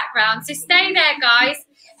more of the background. So stay there, guys,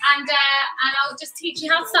 and I'll just teach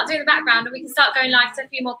you how to start doing the background, and we can start going live to a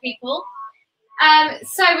few more people.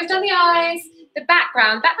 So we've done the eyes, the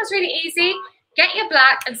background. Background's really easy. Get your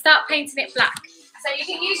black and start painting it black. So you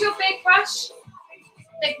can use your big brush.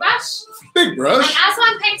 Big brush. Big brush. And as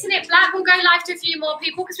I'm painting it black, we'll go live to a few more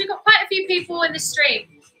people because we've got quite a few people in the stream.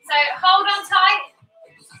 So hold on tight.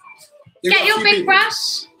 Get your big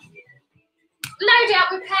brush. Load it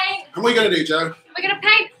up with paint. And what are you going to do, Joe? We're going to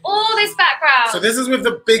paint all this background. So this is with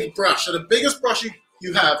the big brush. So the biggest brush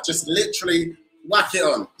you have, just literally whack it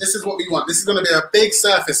on. This is what we want. This is going to be a big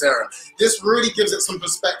surface area. This really gives it some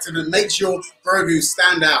perspective and makes your Grogu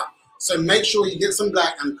stand out. So make sure you get some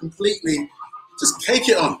black and completely just cake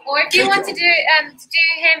it on. Or if you want to do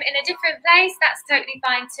him in a different place, that's totally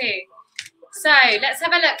fine too. So let's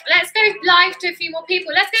have a look. Let's go live to a few more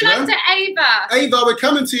people. Let's go live to Ava. Ava, we're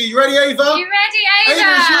coming to you. You ready, Ava? You ready, Ava?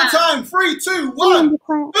 Ava, it's your time. 3, 2, 1.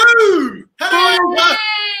 Boom! Hello, Ava.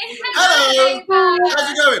 Hello. Ava. How's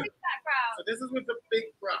it going? Background. So this is with the big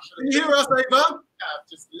brush. Can you hear us, Ava?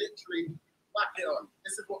 Just literally whack it on.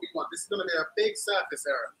 This is what we want. This is going to be a big surface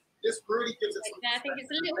area. This really gives it some. I think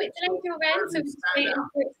it's a little bit delayed your end, so we're just waiting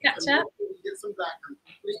for it to catch up. Get some black and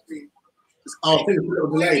completely. Oh, I think it's a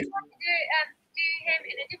little delayed. If you want to do him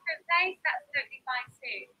in a different place, that's totally fine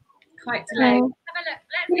too. Quite delayed. Have a look.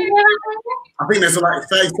 Let's go. I think there's like a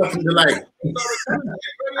 30-second delay.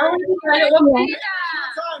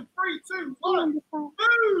 Time, 3, 2, 1.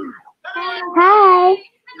 Boom! Hi.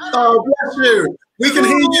 Oh, bless you. We can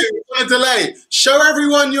hear you on a delay. Show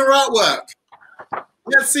everyone your artwork.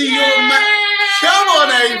 Let's see your Come on,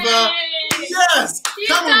 Ava. Yes.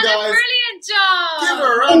 Come on, guys. Brilliant job. Give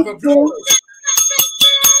her a round of applause.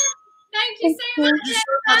 Thank you so much. Thank you so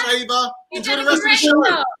much, Ava. Enjoy the rest of the Great show.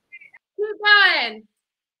 job. Keep going.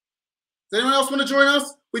 Does anyone else want to join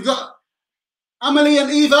us? We've got Amelie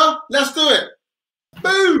and Eva. Let's do it.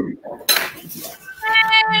 Boom.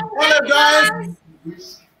 Hello,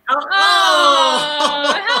 guys. Oh,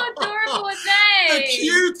 how adorable are The they?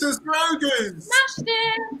 cutest Grogus. Smashed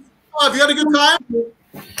it. Oh, have you had a good time?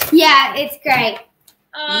 Yeah, it's great.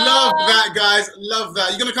 Love that, guys. Love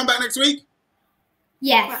that. You going to come back next week?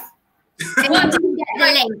 Yes. I want to get the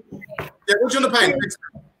link. Yeah, what do you want to paint?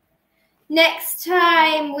 Next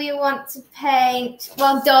time we want to paint,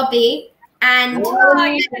 well, Dobby and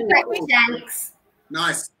Shanks.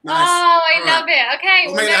 Nice, nice. Oh, I All love right. it. Okay,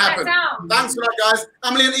 We'll we'll make note that that happen. down. Thanks for that, guys.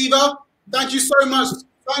 Amelie and Eva, thank you so much.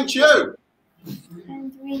 Thank you.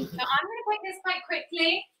 And we So I'm going to paint this quite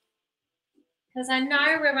quickly because I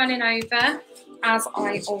know we're running over, as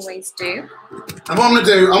I always do. And what I'm going to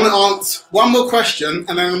do, I'm going to answer one more question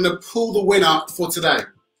and then I'm going to pull the winner for today.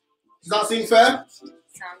 Does that seem fair?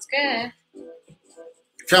 Sounds good.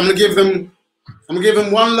 Okay, I'm going to give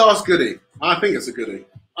them one last goodie. I think it's a goodie.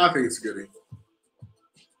 I think it's a goodie.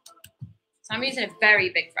 So I'm using a very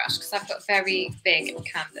big brush because I've got very big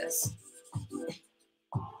canvas.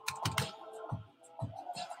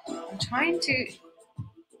 I'm trying to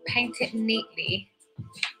paint it neatly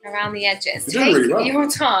around the edges. You're doing Take really well. your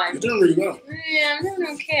time. You're doing really well. Yeah, I'm doing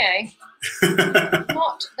okay.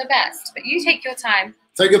 Not the best, but you take your time.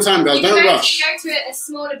 Take your time, guys. You can Don't go rush. to a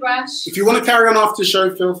smaller brush. If you want to carry on after the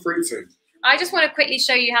show, feel free to. I just want to quickly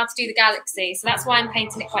show you how to do the galaxy, so that's why I'm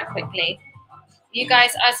painting it quite quickly. You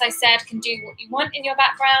guys, as I said, can do what you want in your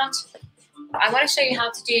background. But I want to show you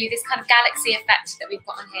how to do this kind of galaxy effect that we've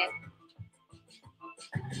got on here.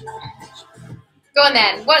 Go on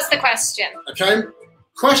then. What's the question? Okay.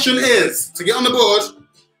 Question is, to get on the board,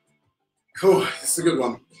 oh, this is a good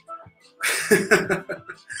one.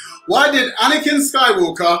 Why did Anakin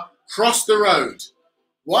Skywalker cross the road?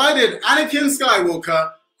 Why did Anakin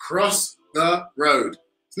Skywalker cross the road?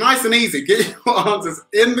 It's nice and easy. Get your answers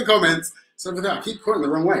in the comments. It's over there. I keep pointing the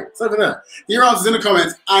wrong way. It's over there. Get your answers in the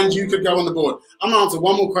comments and you could go on the board. I'm going to answer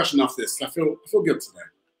one more question after this. I feel good today.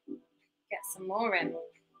 Get some more in.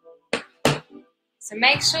 So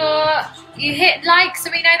make sure you hit like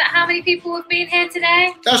so we know that how many people have been here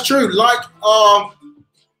today. That's true. Like,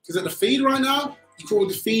 is it the feed right now? You call it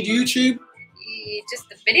the feed YouTube? Just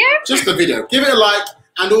the video? Just the video. Give it a like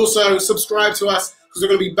and also subscribe to us because we're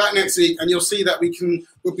going to be back next week and you'll see that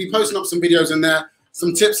we'll be posting up some videos in there,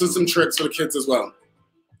 some tips and some tricks for the kids as well.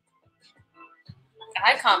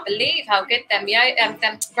 I can't believe how good them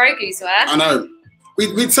Grogus were. I know. We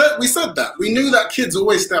said that. We knew that kids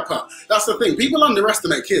always step up. That's the thing. People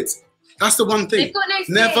underestimate kids. That's the one thing. They've got no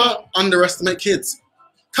fear. Never underestimate kids.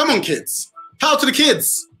 Come on, kids. Power to the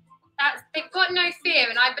kids. They've got no fear,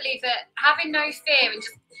 and I believe that having no fear and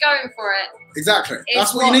just going for it. Exactly.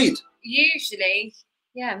 That's what you need. Usually,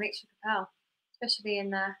 yeah, it makes you propel, especially in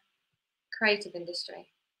the creative industry.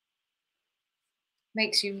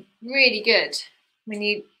 Makes you really good when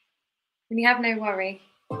you have no worry.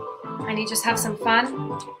 And you just have some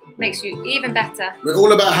fun, makes you even better. We're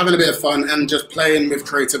all about having a bit of fun and just playing with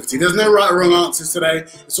creativity. There's no right or wrong answers today.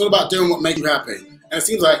 It's all about doing what makes you happy. And it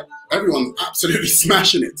seems like everyone's absolutely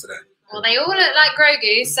smashing it today. Well, they all look like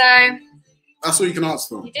Grogu, so... That's all you can ask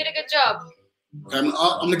for. You did a good job. I'm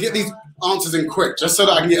going to get these answers in quick, just so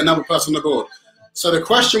that I can get another person on the board. So the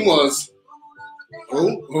question was...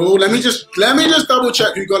 let me just double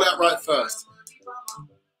check who got that right first.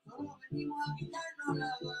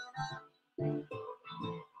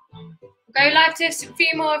 Go live to a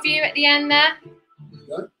few more of you at the end there.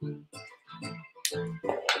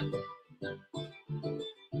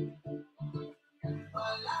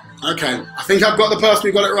 Okay, I think I've got the person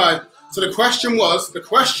who got it right. So the question was,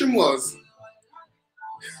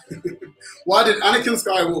 why did Anakin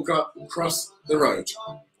Skywalker cross the road?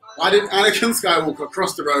 Why did Anakin Skywalker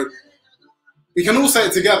cross the road? We can all say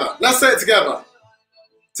it together. Let's say it together.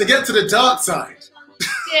 To get to the dark side.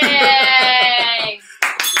 Yay!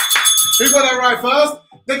 Who got that right first?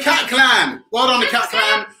 The Cat Clan. Well done, the Cat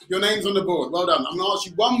Clan. Your name's on the board. Well done. I'm going to ask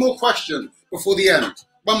you one more question before the end.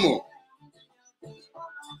 One more.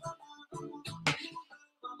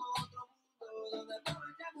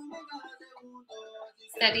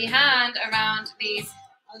 Steady hand around these.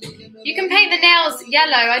 You can paint the nails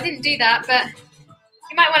yellow. I didn't do that, but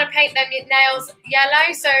you might want to paint them nails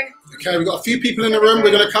yellow. So. Okay, we've got a few people in the room.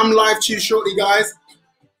 We're going to come live to you shortly, guys.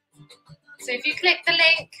 So if you click the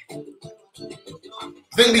link.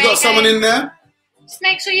 I think we got someone in there. Just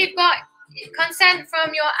make sure you've got consent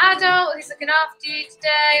from your adult who's looking after you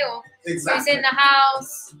today or who's in the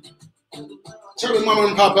house. Check with Mama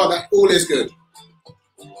and Papa that all is good.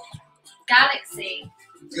 Galaxy.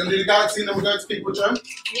 You going to do the galaxy and then we're going to people, Joe?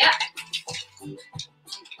 Yep.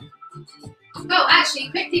 Oh, actually,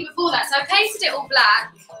 quickly before that, so I pasted it all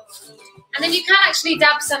black. And then you can actually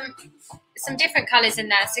dab some different colours in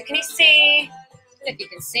there. So can you see? I don't know if you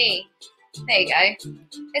can see. There you go.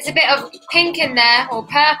 There's a bit of pink in there, or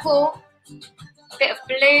purple, a bit of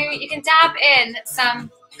blue. You can dab in some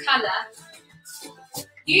colour.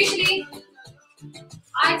 Usually,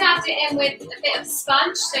 I dabbed it in with a bit of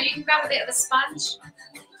sponge, so you can grab a bit of a sponge.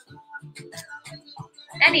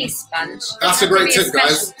 Any sponge. That's a great tip,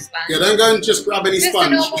 guys. Sponge. Yeah, don't go and just grab any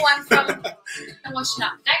sponge. Just a normal one from the washing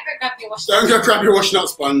up. Don't go grab your washing up. Don't go grab your washing up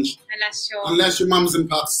sponge. Unless your mums and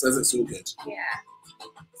paps says it's all good. Yeah.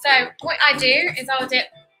 So what I do is I'll dip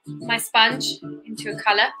my sponge into a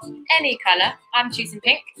colour, any colour. I'm choosing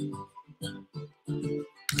pink.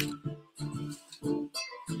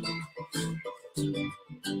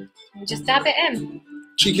 And just dab it in.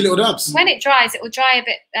 Cheeky little dabs. When it dries, it will dry a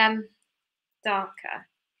bit darker.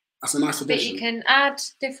 That's a nice addition. But you can add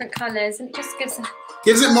different colours and it just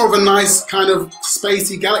gives it more of a nice kind of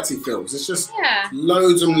spacey galaxy feels. It's just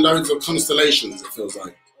loads and loads of constellations, it feels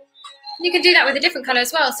like. You can do that with a different colour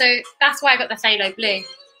as well, so that's why I got the phthalo blue. You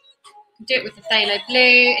can do it with the phthalo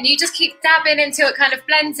blue, and you just keep dabbing until it kind of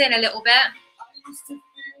blends in a little bit.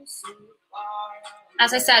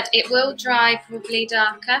 As I said, it will dry probably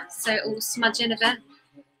darker, so it will smudge in a bit.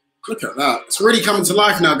 Look at that. It's really coming to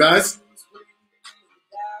life now, guys.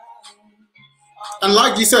 And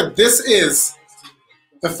like you said, this is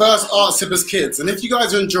the first Art Sippers Kids. And if you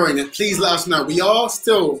guys are enjoying it, please let us know. We are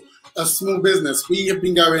still a small business. We have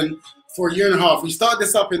been going for a year and a half. We started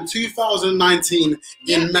this up in 2019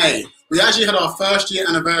 in May. We actually had our first year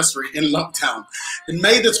anniversary in lockdown. In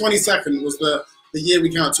May the 22nd was the year we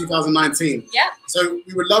came out, 2019. Yeah. So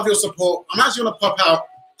we would love your support. I'm actually going to pop out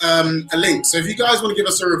a link. So if you guys want to give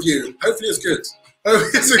us a review, hopefully it's good.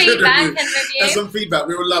 It's a good review. And some feedback.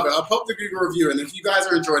 We would love it. I'll pop the Google review, and if you guys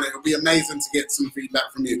are enjoying it, it'll be amazing to get some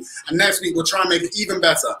feedback from you. And next week, we'll try and make it even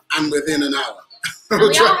better and within an hour. And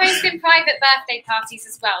we are hosting private birthday parties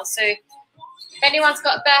as well. So if anyone's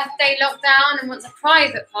got a birthday lockdown and wants a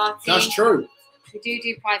private party. That's true. We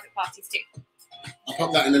do private parties too. I'll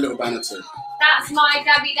pop that in a little banner too. That's my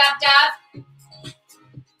dabby dab.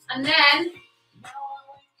 And then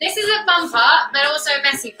this is a fun part, but also a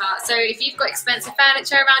messy part. So if you've got expensive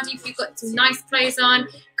furniture around you, if you've got some nice clothes on,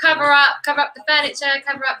 cover up the furniture,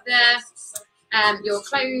 cover up your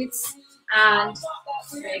clothes, and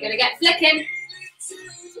you're gonna get flicking.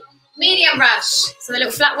 Medium brush, so the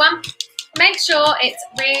little flat one. Make sure it's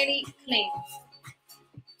really clean.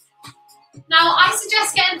 Now I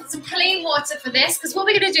suggest getting some clean water for this, because what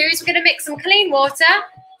we're gonna do is we're gonna mix some clean water.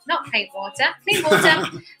 Not paint water, clean water,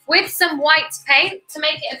 with some white paint to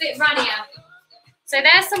make it a bit runnier. So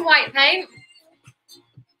there's some white paint.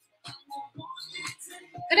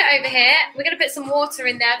 Put it over here. We're going to put some water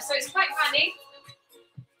in there so it's quite runny.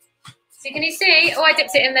 So can you see? Oh, I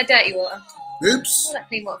dipped it in the dirty water. Oops. All that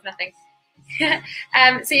clean water for nothing.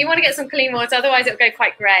 So you want to get some clean water, otherwise it'll go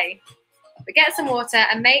quite grey. But get some water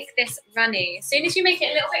and make this runny. As soon as you make it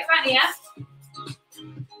a little bit runnier,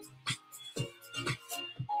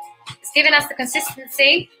 giving us the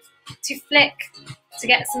consistency to flick to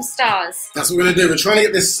get some stars. That's what we're going to do. We're trying to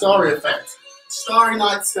get this starry effect. Starry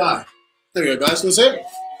night sky. There we go, guys. Can you see it?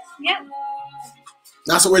 Yeah.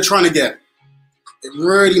 That's what we're trying to get. It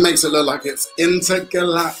really makes it look like it's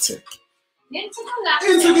intergalactic.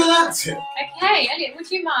 Intergalactic. Okay, Elliot,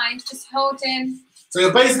 would you mind just holding So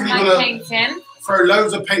you're basically going to throw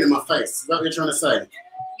loads of paint in my face. Is that what you're trying to say?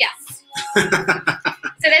 Yes.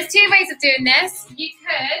 So there's two ways of doing this. You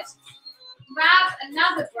could grab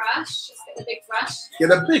another brush. Just get the big brush. Get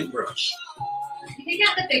a big brush. You can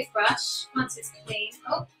get the big brush once it's clean.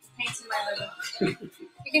 Oh, painting my logo.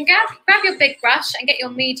 You can grab your big brush and get your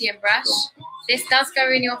medium brush. This does go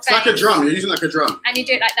in your face. It's like a drum. You're using like a drum. And you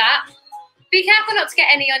do it like that. Be careful not to get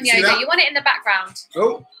any on yoga. You want it in the background.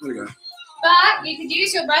 Oh, there we go. But you can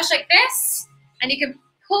use your brush like this, and you can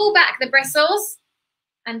pull back the bristles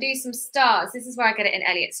and do some stars. This is where I get it in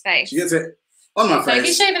Elliot's face. She gets it on my face. So if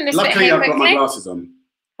you show them this bit Luckily, here I've got my quickly. glasses on.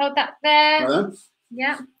 Hold that there. Right then.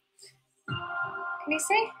 Yeah. Can you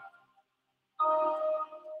see?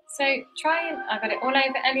 So try and I got it all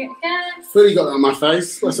over Elliot again. Fully got that on my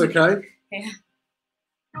face. That's okay. Yeah.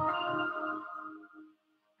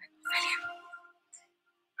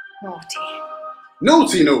 Naughty.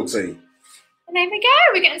 Naughty, naughty. And there we go.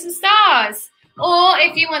 We're getting some stars. Or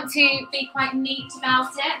if you want to be quite neat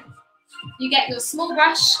about it, you get your small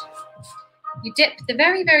brush. You dip the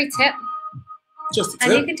very, very tip. Just a tip.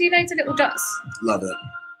 And you can do loads of little dots. Love it.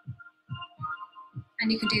 And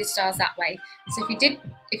you can do the stars that way. So if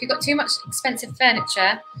you've got too much expensive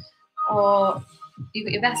furniture or you've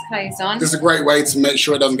got your best clothes on. This is a great way to make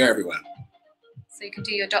sure it doesn't go everywhere. So you can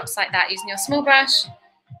do your dots like that using your small brush.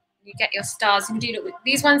 You get your stars. You can do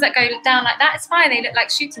these ones that go down like that. It's fine. They look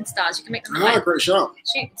like shooting stars. You can make them look like great shot.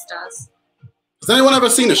 shooting stars. Has anyone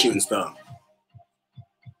ever seen a shooting star?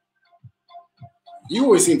 You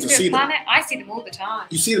always seem to see them. I see them all the time.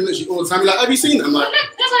 You see them literally all the time. You're like, have you seen them? I'm like,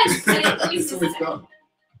 It's always gone.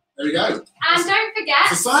 There we go. And don't forget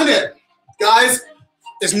to sign it. Guys,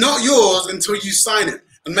 it's not yours until you sign it.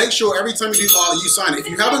 And make sure every time you do art, you sign it. If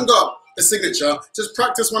you haven't got a signature, just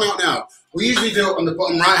practice one out now. We usually do it on the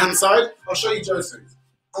bottom right-hand side. I'll show you Joseph.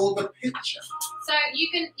 Or the picture. So you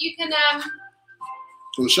can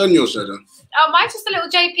I'm showing yours, Jojo. Oh, mine's just a little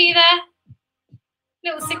JP there.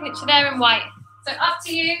 Little signature there in white. So up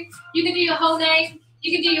to you. You can do your whole name.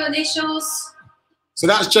 You can do your initials. So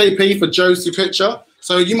that's JP for Josie Picture.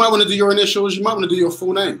 So you might want to do your initials. You might want to do your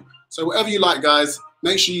full name. So whatever you like, guys,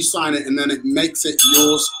 make sure you sign it, and then it makes it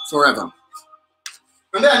yours forever.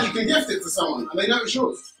 And then you can gift it to someone, and they know it's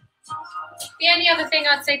yours. The only other thing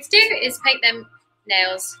I'd say to do is paint them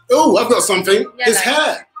nails. Oh, I've got something. Yellow. His hair. Oh,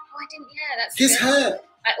 I didn't. Yeah, that's his good. hair.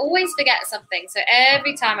 I always forget something. So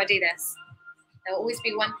every time I do this, there'll always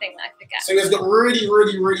be one thing that I forget. So he's got really,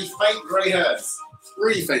 really, really faint grey hairs.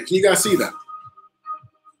 Really faint. Can you guys see that?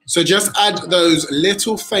 So just add those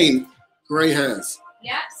little faint grey hairs.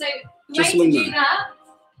 Yeah. So Just way to along do that.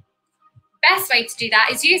 Best way to do that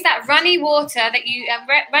is use that runny water that you,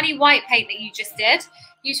 runny white paint that you just did.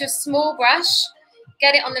 Use your small brush.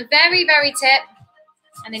 Get it on the very, very tip.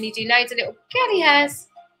 And then you do loads of little curly hairs,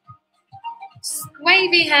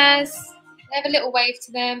 wavy hairs. They have a little wave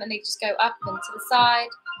to them, and they just go up and to the side.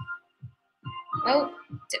 Oh,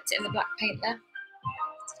 dipped it in the black paint there.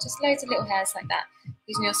 Just loads of little hairs like that,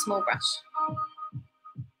 using your small brush.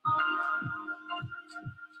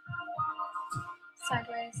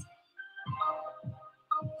 Sideways.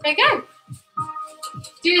 There you go.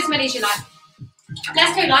 Do as many as you like.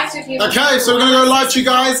 Let's go live to a few. Okay, so we're going to go live to you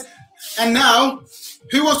guys. And now,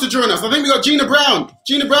 who wants to join us? I think we got Gina Brown.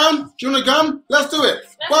 Gina Brown, do you want to come? Let's do it.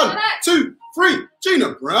 Let's 1, 2, 3.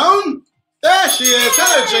 Gina Brown. There she is.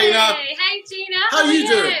 Hello, Gina. Hey, Gina. How are you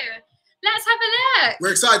doing? Let's have a look.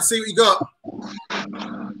 We're excited to see what you got.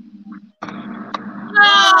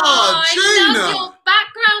 Oh, Gina. I love your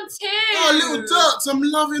background too. Oh, little dots. I'm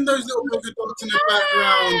loving those little polka dots in the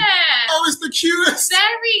background. Yeah. Oh, it's the cutest.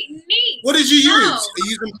 Very neat. What did you use? Oh. Are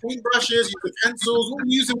you using paintbrushes? Using pencils? What are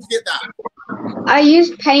you using to get that? I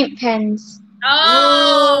used paint pens.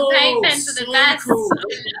 Oh, paint pens are the so best. cool. I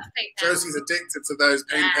love paint pens. Josie's addicted to those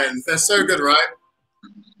paint Yeah. pens. They're so good, right?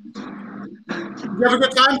 You have a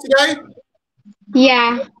good time today?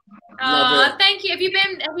 Yeah. Oh, Love it. thank you. Have you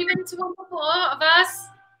been to one before of us?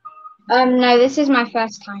 No, this is my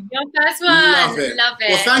first time. Your first one. Love it. Love it.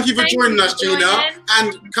 Well, thank you for joining us, Gina. joining.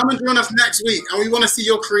 And come and join us next week. And we want to see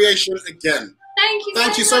your creation again. Thank you.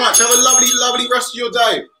 Thank you so much. Have a lovely, lovely rest of your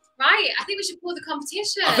day. Right. I think we should pull the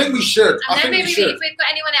competition. I think we should. And I then think maybe we should. if we've got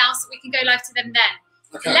anyone else, we can go live to them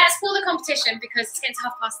then. Okay. Let's pull the competition because it's getting to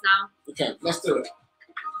 30:30 now. Okay, let's do it.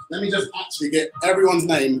 Let me just actually get everyone's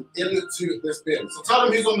name into this bin. So tell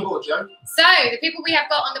them who's on the board, Joe. So the people we have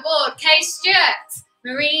got on the board: Kay Stewart,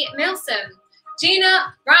 Marie Milsom,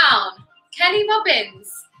 Gina Brown, Kelly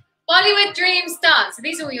Robbins, Bollywood Dreams Dance. So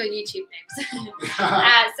these are all your YouTube names.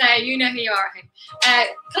 So you know who you are at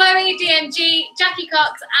home. Chloe DMG, Jackie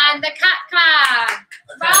Cox, and the Cat Clan.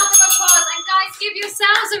 Round of applause. And guys, give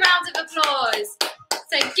yourselves a round of applause.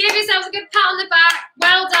 So give yourselves a good pat on the back.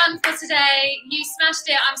 Well done for today. You smashed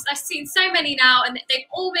it. I've seen so many now, and they've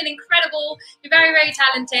all been incredible. You're very, very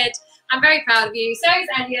talented. I'm very proud of you. So is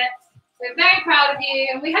Elliot. We're very proud of you,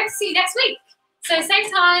 and we hope to see you next week. So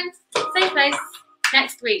same time, same place,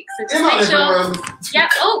 next week. So just make sure. Yeah.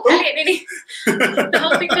 Oh, Elliot nearly the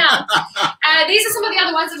whole thing down. These are some of the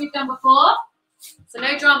other ones that we've done before. So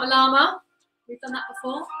no drama llama. We've done that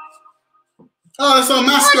before. Oh, that's our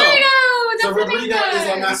mascot. Rodrigo, So Rodrigo is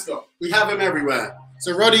our mascot. We have him everywhere.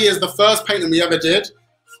 So Roddy is the first painting we ever did,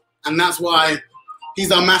 and that's why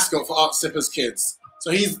he's our mascot for Art Sippers Kids. So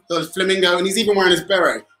he's the flamingo, and he's even wearing his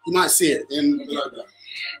beret. You might see it in the logo.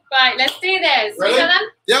 Right, let's do this. Ready? You got them?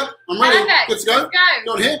 Yep, I'm ready. Perfect. Good to go. Let's go.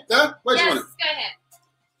 Go on here, there. Where do you Yes, want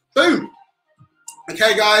it? go ahead. Boom.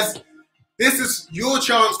 Okay, guys, this is your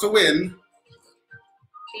chance to win.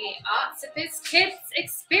 The Art Sippers Kids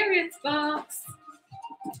Experience Box.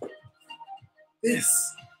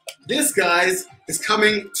 This, guys, is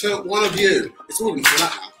coming to one of you. It's all going to fall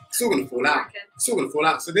out now. It's all going to fall out. It's all going to fall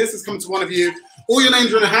out. So this is coming to one of you. All your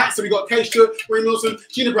names are in a hat. So we got Kay Stewart, Marie Milson,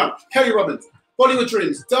 Gina Brown, Kelly Robbins, Bollywood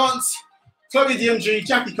Dreams, Dance, Chloe DMG,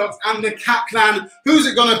 Jackie Cox, and the Cat Clan. Who's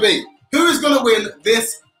it going to be? Who is going to win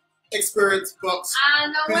this experience box?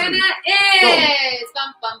 And the winner is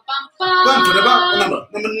bum bum bum bum. What number?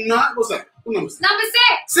 Number 9? What's that? What number is that? Number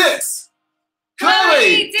 6. 6.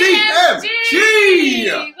 Chloe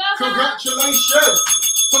DMG. Congratulations.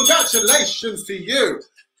 Congratulations to you.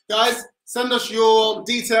 Guys, send us your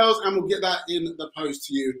details and we'll get that in the post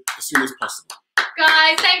to you as soon as possible.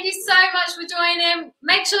 Guys, thank you so much for joining.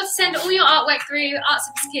 Make sure to send all your artwork through Art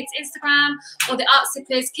Sippers Kids Instagram or the Art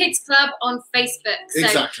Sippers Kids Club on Facebook. So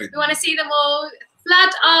Exactly. we want to see them all. Flood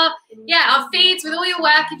our feeds with all your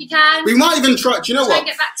work if you can. We might even try, do you know Try what? and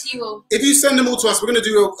get back to you all. If you send them all to us, we're going to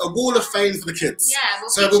do a wall of fame for the kids. Yeah.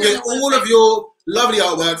 So we'll get all of your lovely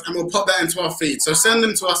artworks and we'll pop that into our feed. So send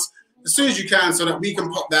them to us as soon as you can so that we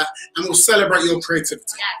can pop that and we'll celebrate your creativity.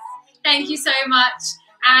 Yes. Thank you so much.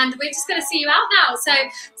 And we're just going to see you out now. So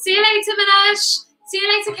see you later, Manesh. See you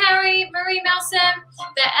later, Carrie, Marie Melson,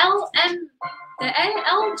 the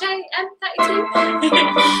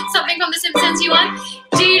LJM32. Something from The Simpsons, you won.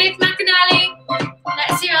 Judith McAnally.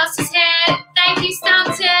 Let's see who else is here. Thank you,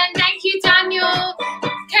 Stanton. Thank you, Daniel.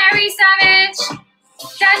 Kerry Savage.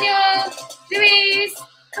 Daniel. Louise.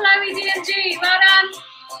 Chloe DMG. Well done.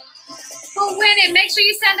 For winning. Make sure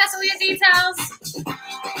you send us all your details.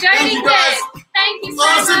 Thank you, guys. Thank you so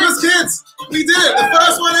Art much. Sippers Kids, we did it. The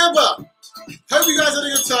first one ever. Hope you guys had a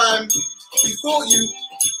good time. We thought you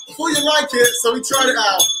like it, so we tried it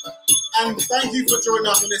out. And thank you for joining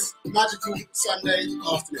us on this magical Sunday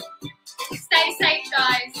afternoon. Stay safe,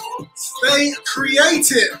 guys. Stay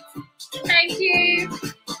creative. Thank you.